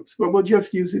militant groups, but we'll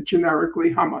just use it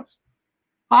generically, Hamas.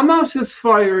 Hamas has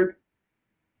fired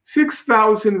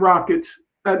 6,000 rockets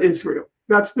at Israel.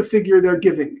 That's the figure they're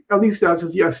giving, at least as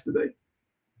of yesterday.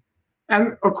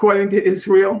 And according to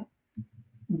Israel,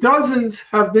 dozens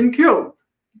have been killed.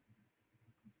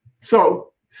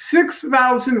 So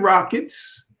 6,000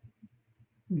 rockets,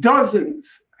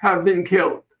 dozens have been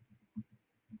killed.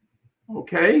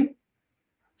 Okay?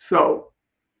 So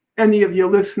any of your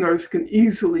listeners can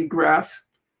easily grasp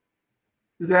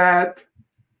that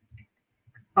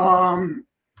the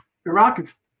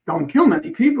rockets don't kill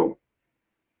many people.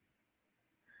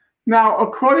 Now,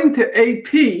 according to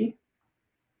AP,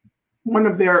 one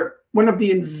of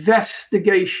the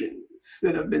investigations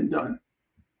that have been done,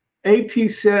 AP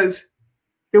says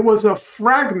it was a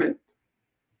fragment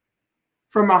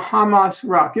from a Hamas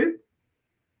rocket,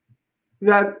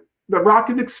 that the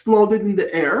rocket exploded in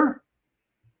the air,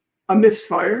 a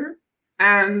misfire,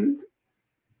 and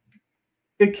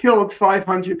it killed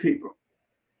 500 people.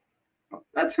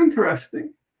 That's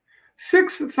interesting.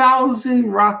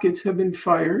 6,000 rockets have been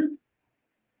fired,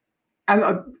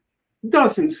 and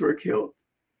dozens were killed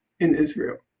in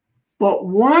Israel. But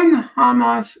one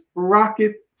Hamas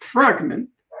rocket fragment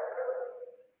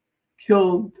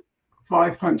killed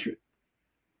 500.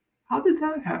 How did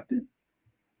that happen?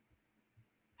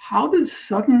 How did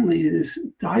suddenly this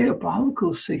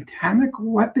diabolical satanic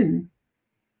weapon,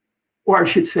 or I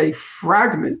should say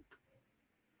fragment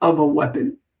of a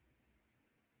weapon,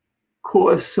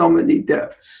 cause so many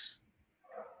deaths?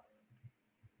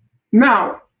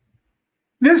 Now,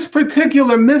 this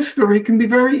particular mystery can be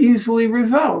very easily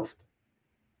resolved.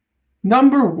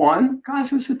 Number one,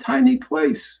 Gaza's a tiny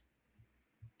place.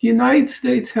 The United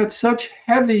States had such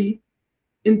heavy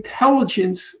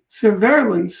intelligence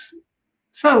surveillance,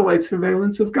 satellite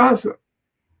surveillance of Gaza.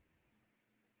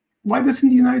 Why doesn't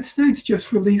the United States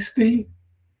just release the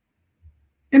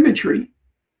imagery?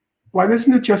 Why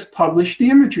doesn't it just publish the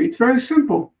imagery? It's very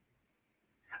simple.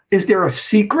 Is there a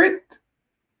secret?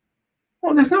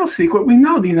 Well, there's no secret. We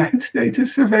know the United States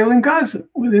is surveilling Gaza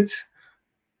with its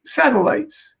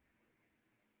satellites.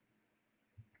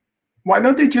 Why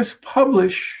don't they just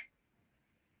publish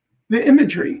the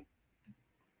imagery?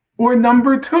 Or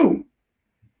number two,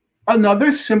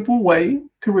 another simple way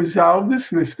to resolve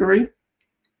this mystery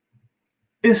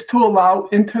is to allow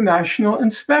international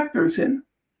inspectors in.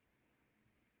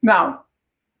 Now,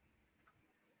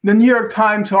 the New York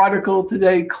Times article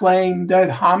today claimed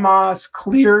that Hamas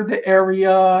cleared the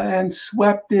area and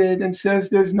swept it and says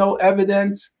there's no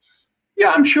evidence.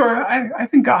 Yeah, I'm sure. I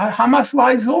think Hamas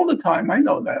lies all the time. I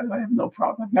know that. I have no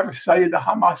problem. I've never cited a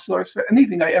Hamas source for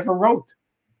anything I ever wrote.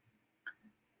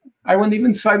 I wouldn't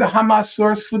even cite a Hamas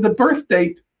source for the birth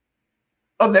date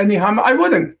of any Hamas. I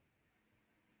wouldn't.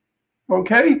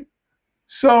 Okay?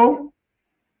 So,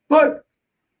 but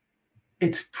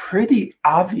it's pretty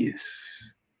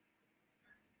obvious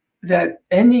that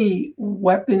any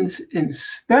weapons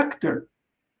inspector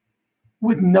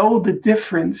would know the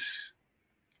difference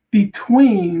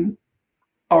between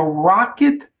a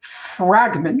rocket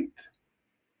fragment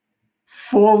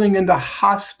falling in the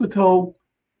hospital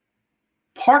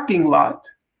parking lot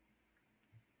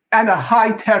and a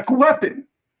high-tech weapon.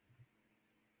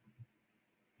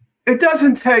 It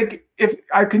doesn't take, if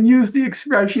I can use the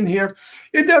expression here,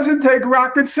 it doesn't take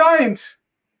rocket science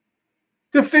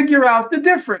to figure out the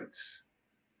difference.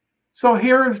 So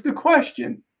here is the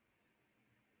question.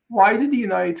 Why did the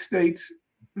United States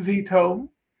veto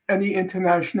any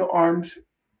international arms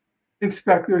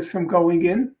inspectors from going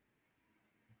in?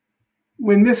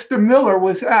 When Mr. Miller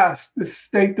was asked, the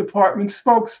State Department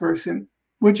spokesperson,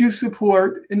 would you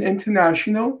support an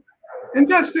international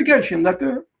investigation? Let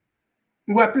the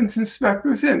weapons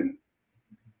inspectors in.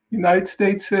 The United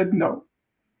States said no.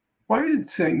 Why did it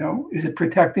say no? Is it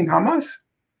protecting Hamas?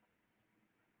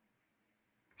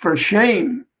 For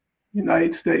shame,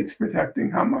 United States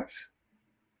protecting Hamas.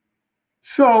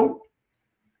 So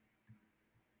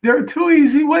there are two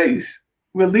easy ways.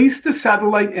 Release the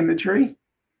satellite imagery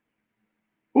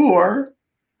or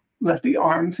let the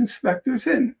arms inspectors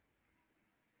in.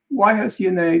 Why has the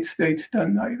United States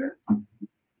done neither?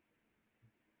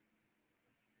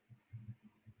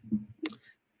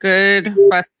 Good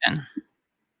question.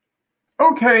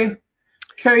 Okay,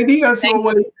 Katie, as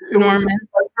always, it was a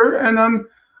pleasure, and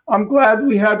I'm glad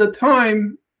we had the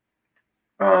time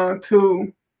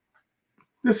to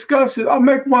discuss it. I'll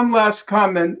make one last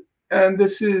comment, and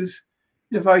this is,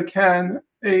 if I can,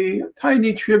 a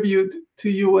tiny tribute to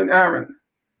you and Aaron.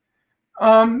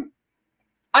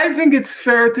 I think it's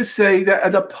fair to say that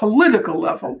at a political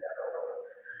level,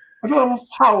 at the level of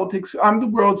politics, I'm the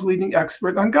world's leading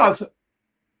expert on Gaza.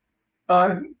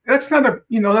 That's not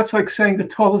that's like saying the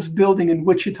tallest building in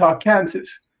Wichita,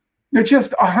 Kansas. There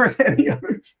just aren't any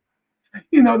others.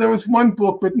 There was one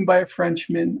book written by a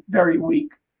Frenchman, very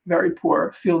weak, very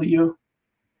poor, Filiu.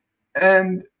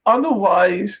 And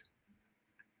otherwise,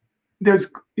 there's,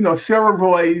 Sarah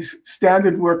Roy's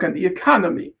standard work on the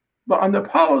economy, but on the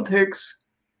politics,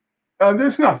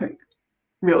 there's nothing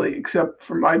really except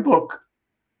for my book.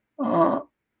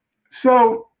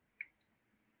 So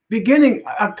beginning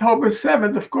October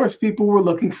 7th, of course, people were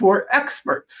looking for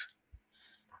experts.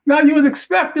 Now, you would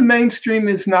expect the mainstream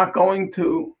is not going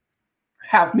to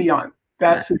have me on.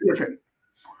 That's a different.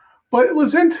 But it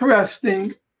was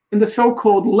interesting in the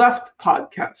so-called left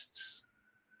podcasts.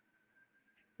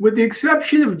 With the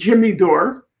exception of Jimmy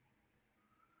Dore,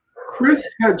 Chris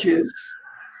Hedges,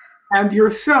 and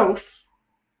yourself,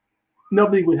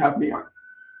 nobody would have me on.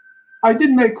 I did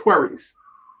make queries.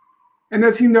 And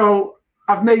as you know,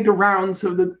 I've made the rounds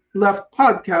of the left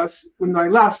podcasts when my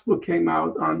last book came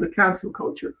out on the cancel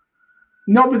culture.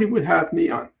 Nobody would have me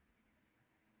on.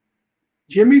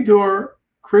 Jimmy Dore,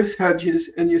 Chris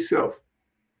Hedges, and yourself.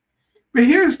 But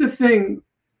here's the thing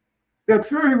that's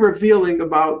very revealing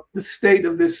about the state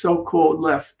of this so-called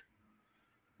left.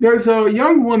 There's a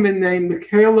young woman named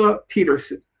Michaela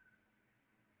Peterson.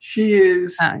 She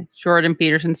is Jordan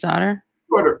Peterson's daughter.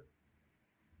 Daughter.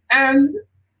 And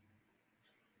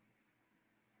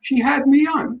she had me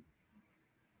on.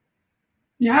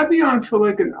 You had me on for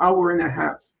like an hour and a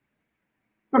half.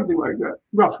 Something like that,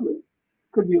 roughly.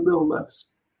 Could be a little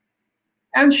less.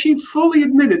 And she fully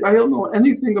admitted, I don't know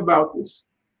anything about this.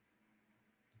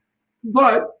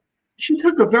 But she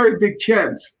took a very big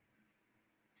chance.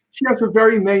 She has a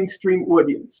very mainstream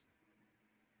audience.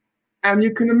 And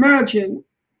you can imagine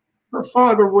her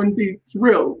father wouldn't be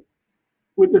thrilled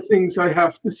with the things I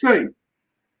have to say.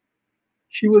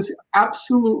 She was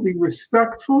absolutely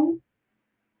respectful.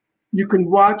 You can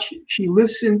watch, she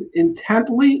listened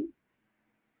intently.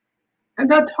 And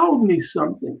that told me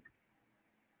something,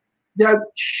 that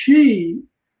she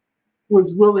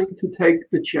was willing to take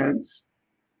the chance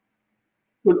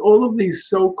with all of these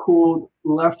so-called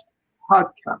left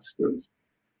podcasters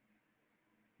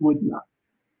would not.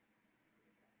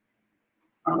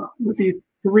 With the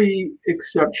three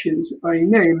exceptions I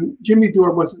named, Jimmy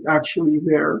Dore wasn't actually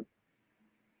there,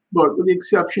 but with the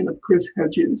exception of Chris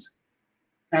Hedges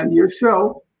and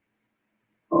yourself,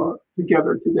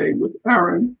 together today with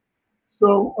Aaron.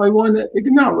 So I want to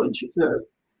acknowledge that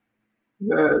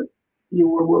you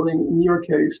were willing, in your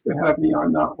case, to have me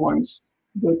on not once,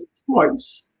 but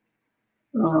twice.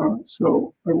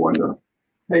 So I want to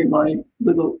pay my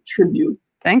little tribute.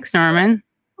 Thanks, Norman.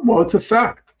 Well, it's a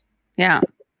fact. Yeah.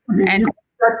 I mean,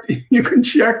 you can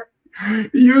check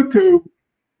YouTube.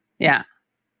 Yeah.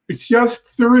 It's just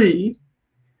 3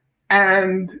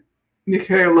 and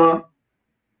Michaela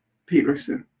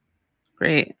Peterson.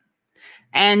 Great.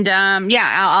 And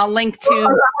I'll link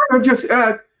to. I'll just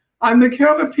add, on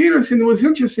Michaela Peterson, it was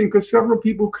interesting because several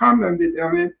people commented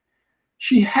on it.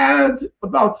 She had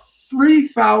about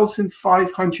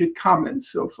 3,500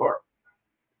 comments so far.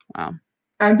 Wow.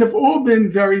 And they've all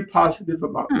been very positive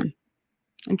about it.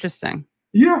 Interesting.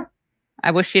 Yeah.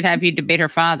 I wish she'd have you debate her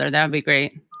father. That would be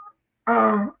great.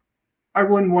 I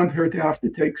wouldn't want her to have to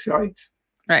take sides.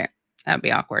 Right. That would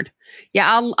be awkward.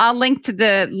 Yeah, I'll link to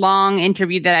the long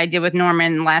interview that I did with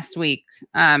Norman last week,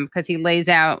 because he lays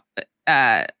out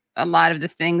a lot of the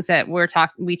things that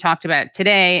we talked about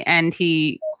today, and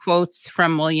he quotes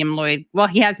from William Lloyd. Well,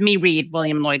 he has me read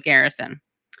William Lloyd Garrison,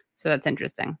 so that's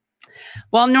interesting.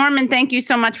 Well, Norman, thank you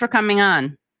so much for coming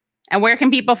on. And where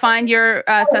can people find your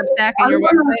Substack and your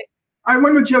website? I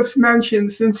want to just mention,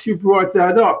 since you brought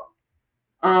that up,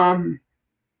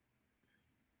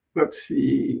 let's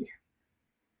see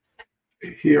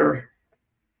here,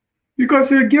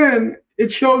 because again,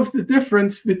 it shows the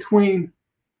difference between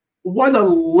what a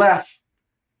left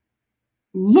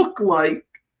looked like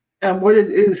and what it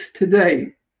is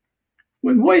today.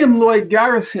 When William Lloyd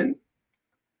Garrison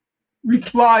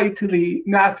replied to the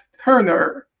Nat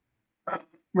Turner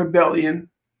rebellion,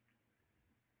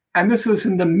 and this was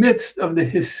in the midst of the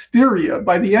hysteria.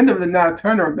 By the end of the Nat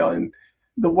Turner rebellion,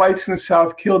 the whites in the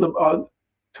South killed about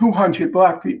 200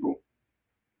 black people.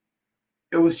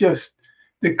 It was just,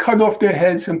 they cut off their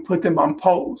heads and put them on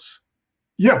poles.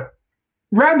 Yeah,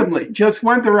 randomly, just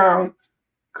went around,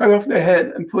 cut off their head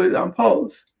and put it on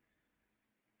poles.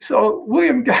 So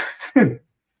William Garrison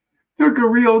took a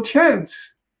real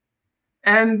chance.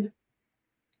 And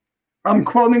I'm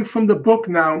quoting from the book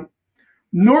now,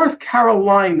 North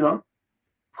Carolina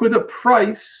put a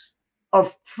price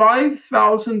of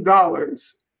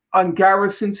 $5,000 on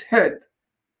Garrison's head.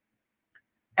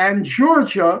 And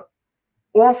Georgia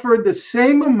offered the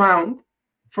same amount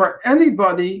for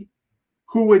anybody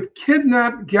who would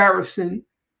kidnap Garrison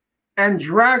and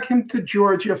drag him to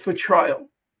Georgia for trial.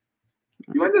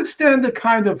 You understand the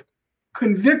kind of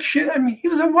conviction? I mean, he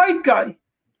was a white guy.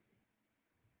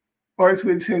 or as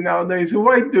we'd say nowadays, a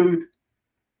white dude.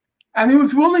 And he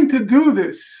was willing to do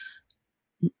this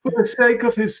for the sake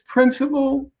of his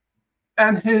principle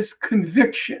and his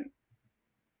conviction.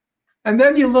 And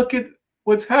then you look at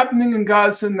what's happening in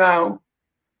Gaza now,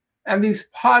 and these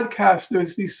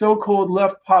podcasters, these so-called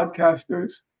left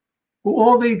podcasters, who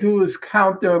all they do is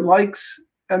count their likes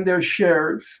and their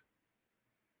shares,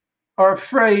 are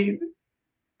afraid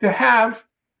to have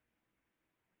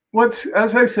what's,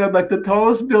 as I said, like the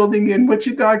tallest building in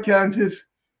Wichita, Kansas,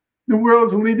 the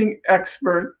world's leading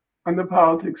expert on the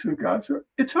politics of Gaza.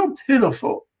 It's so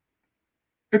pitiful.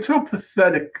 It's so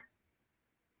pathetic.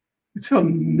 It's so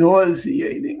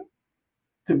nauseating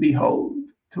to behold,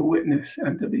 to witness,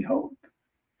 and to behold.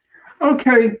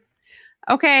 Okay.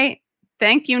 Okay.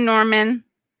 Thank you, Norman.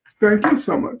 Thank you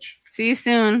so much. See you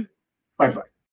soon. Bye-bye.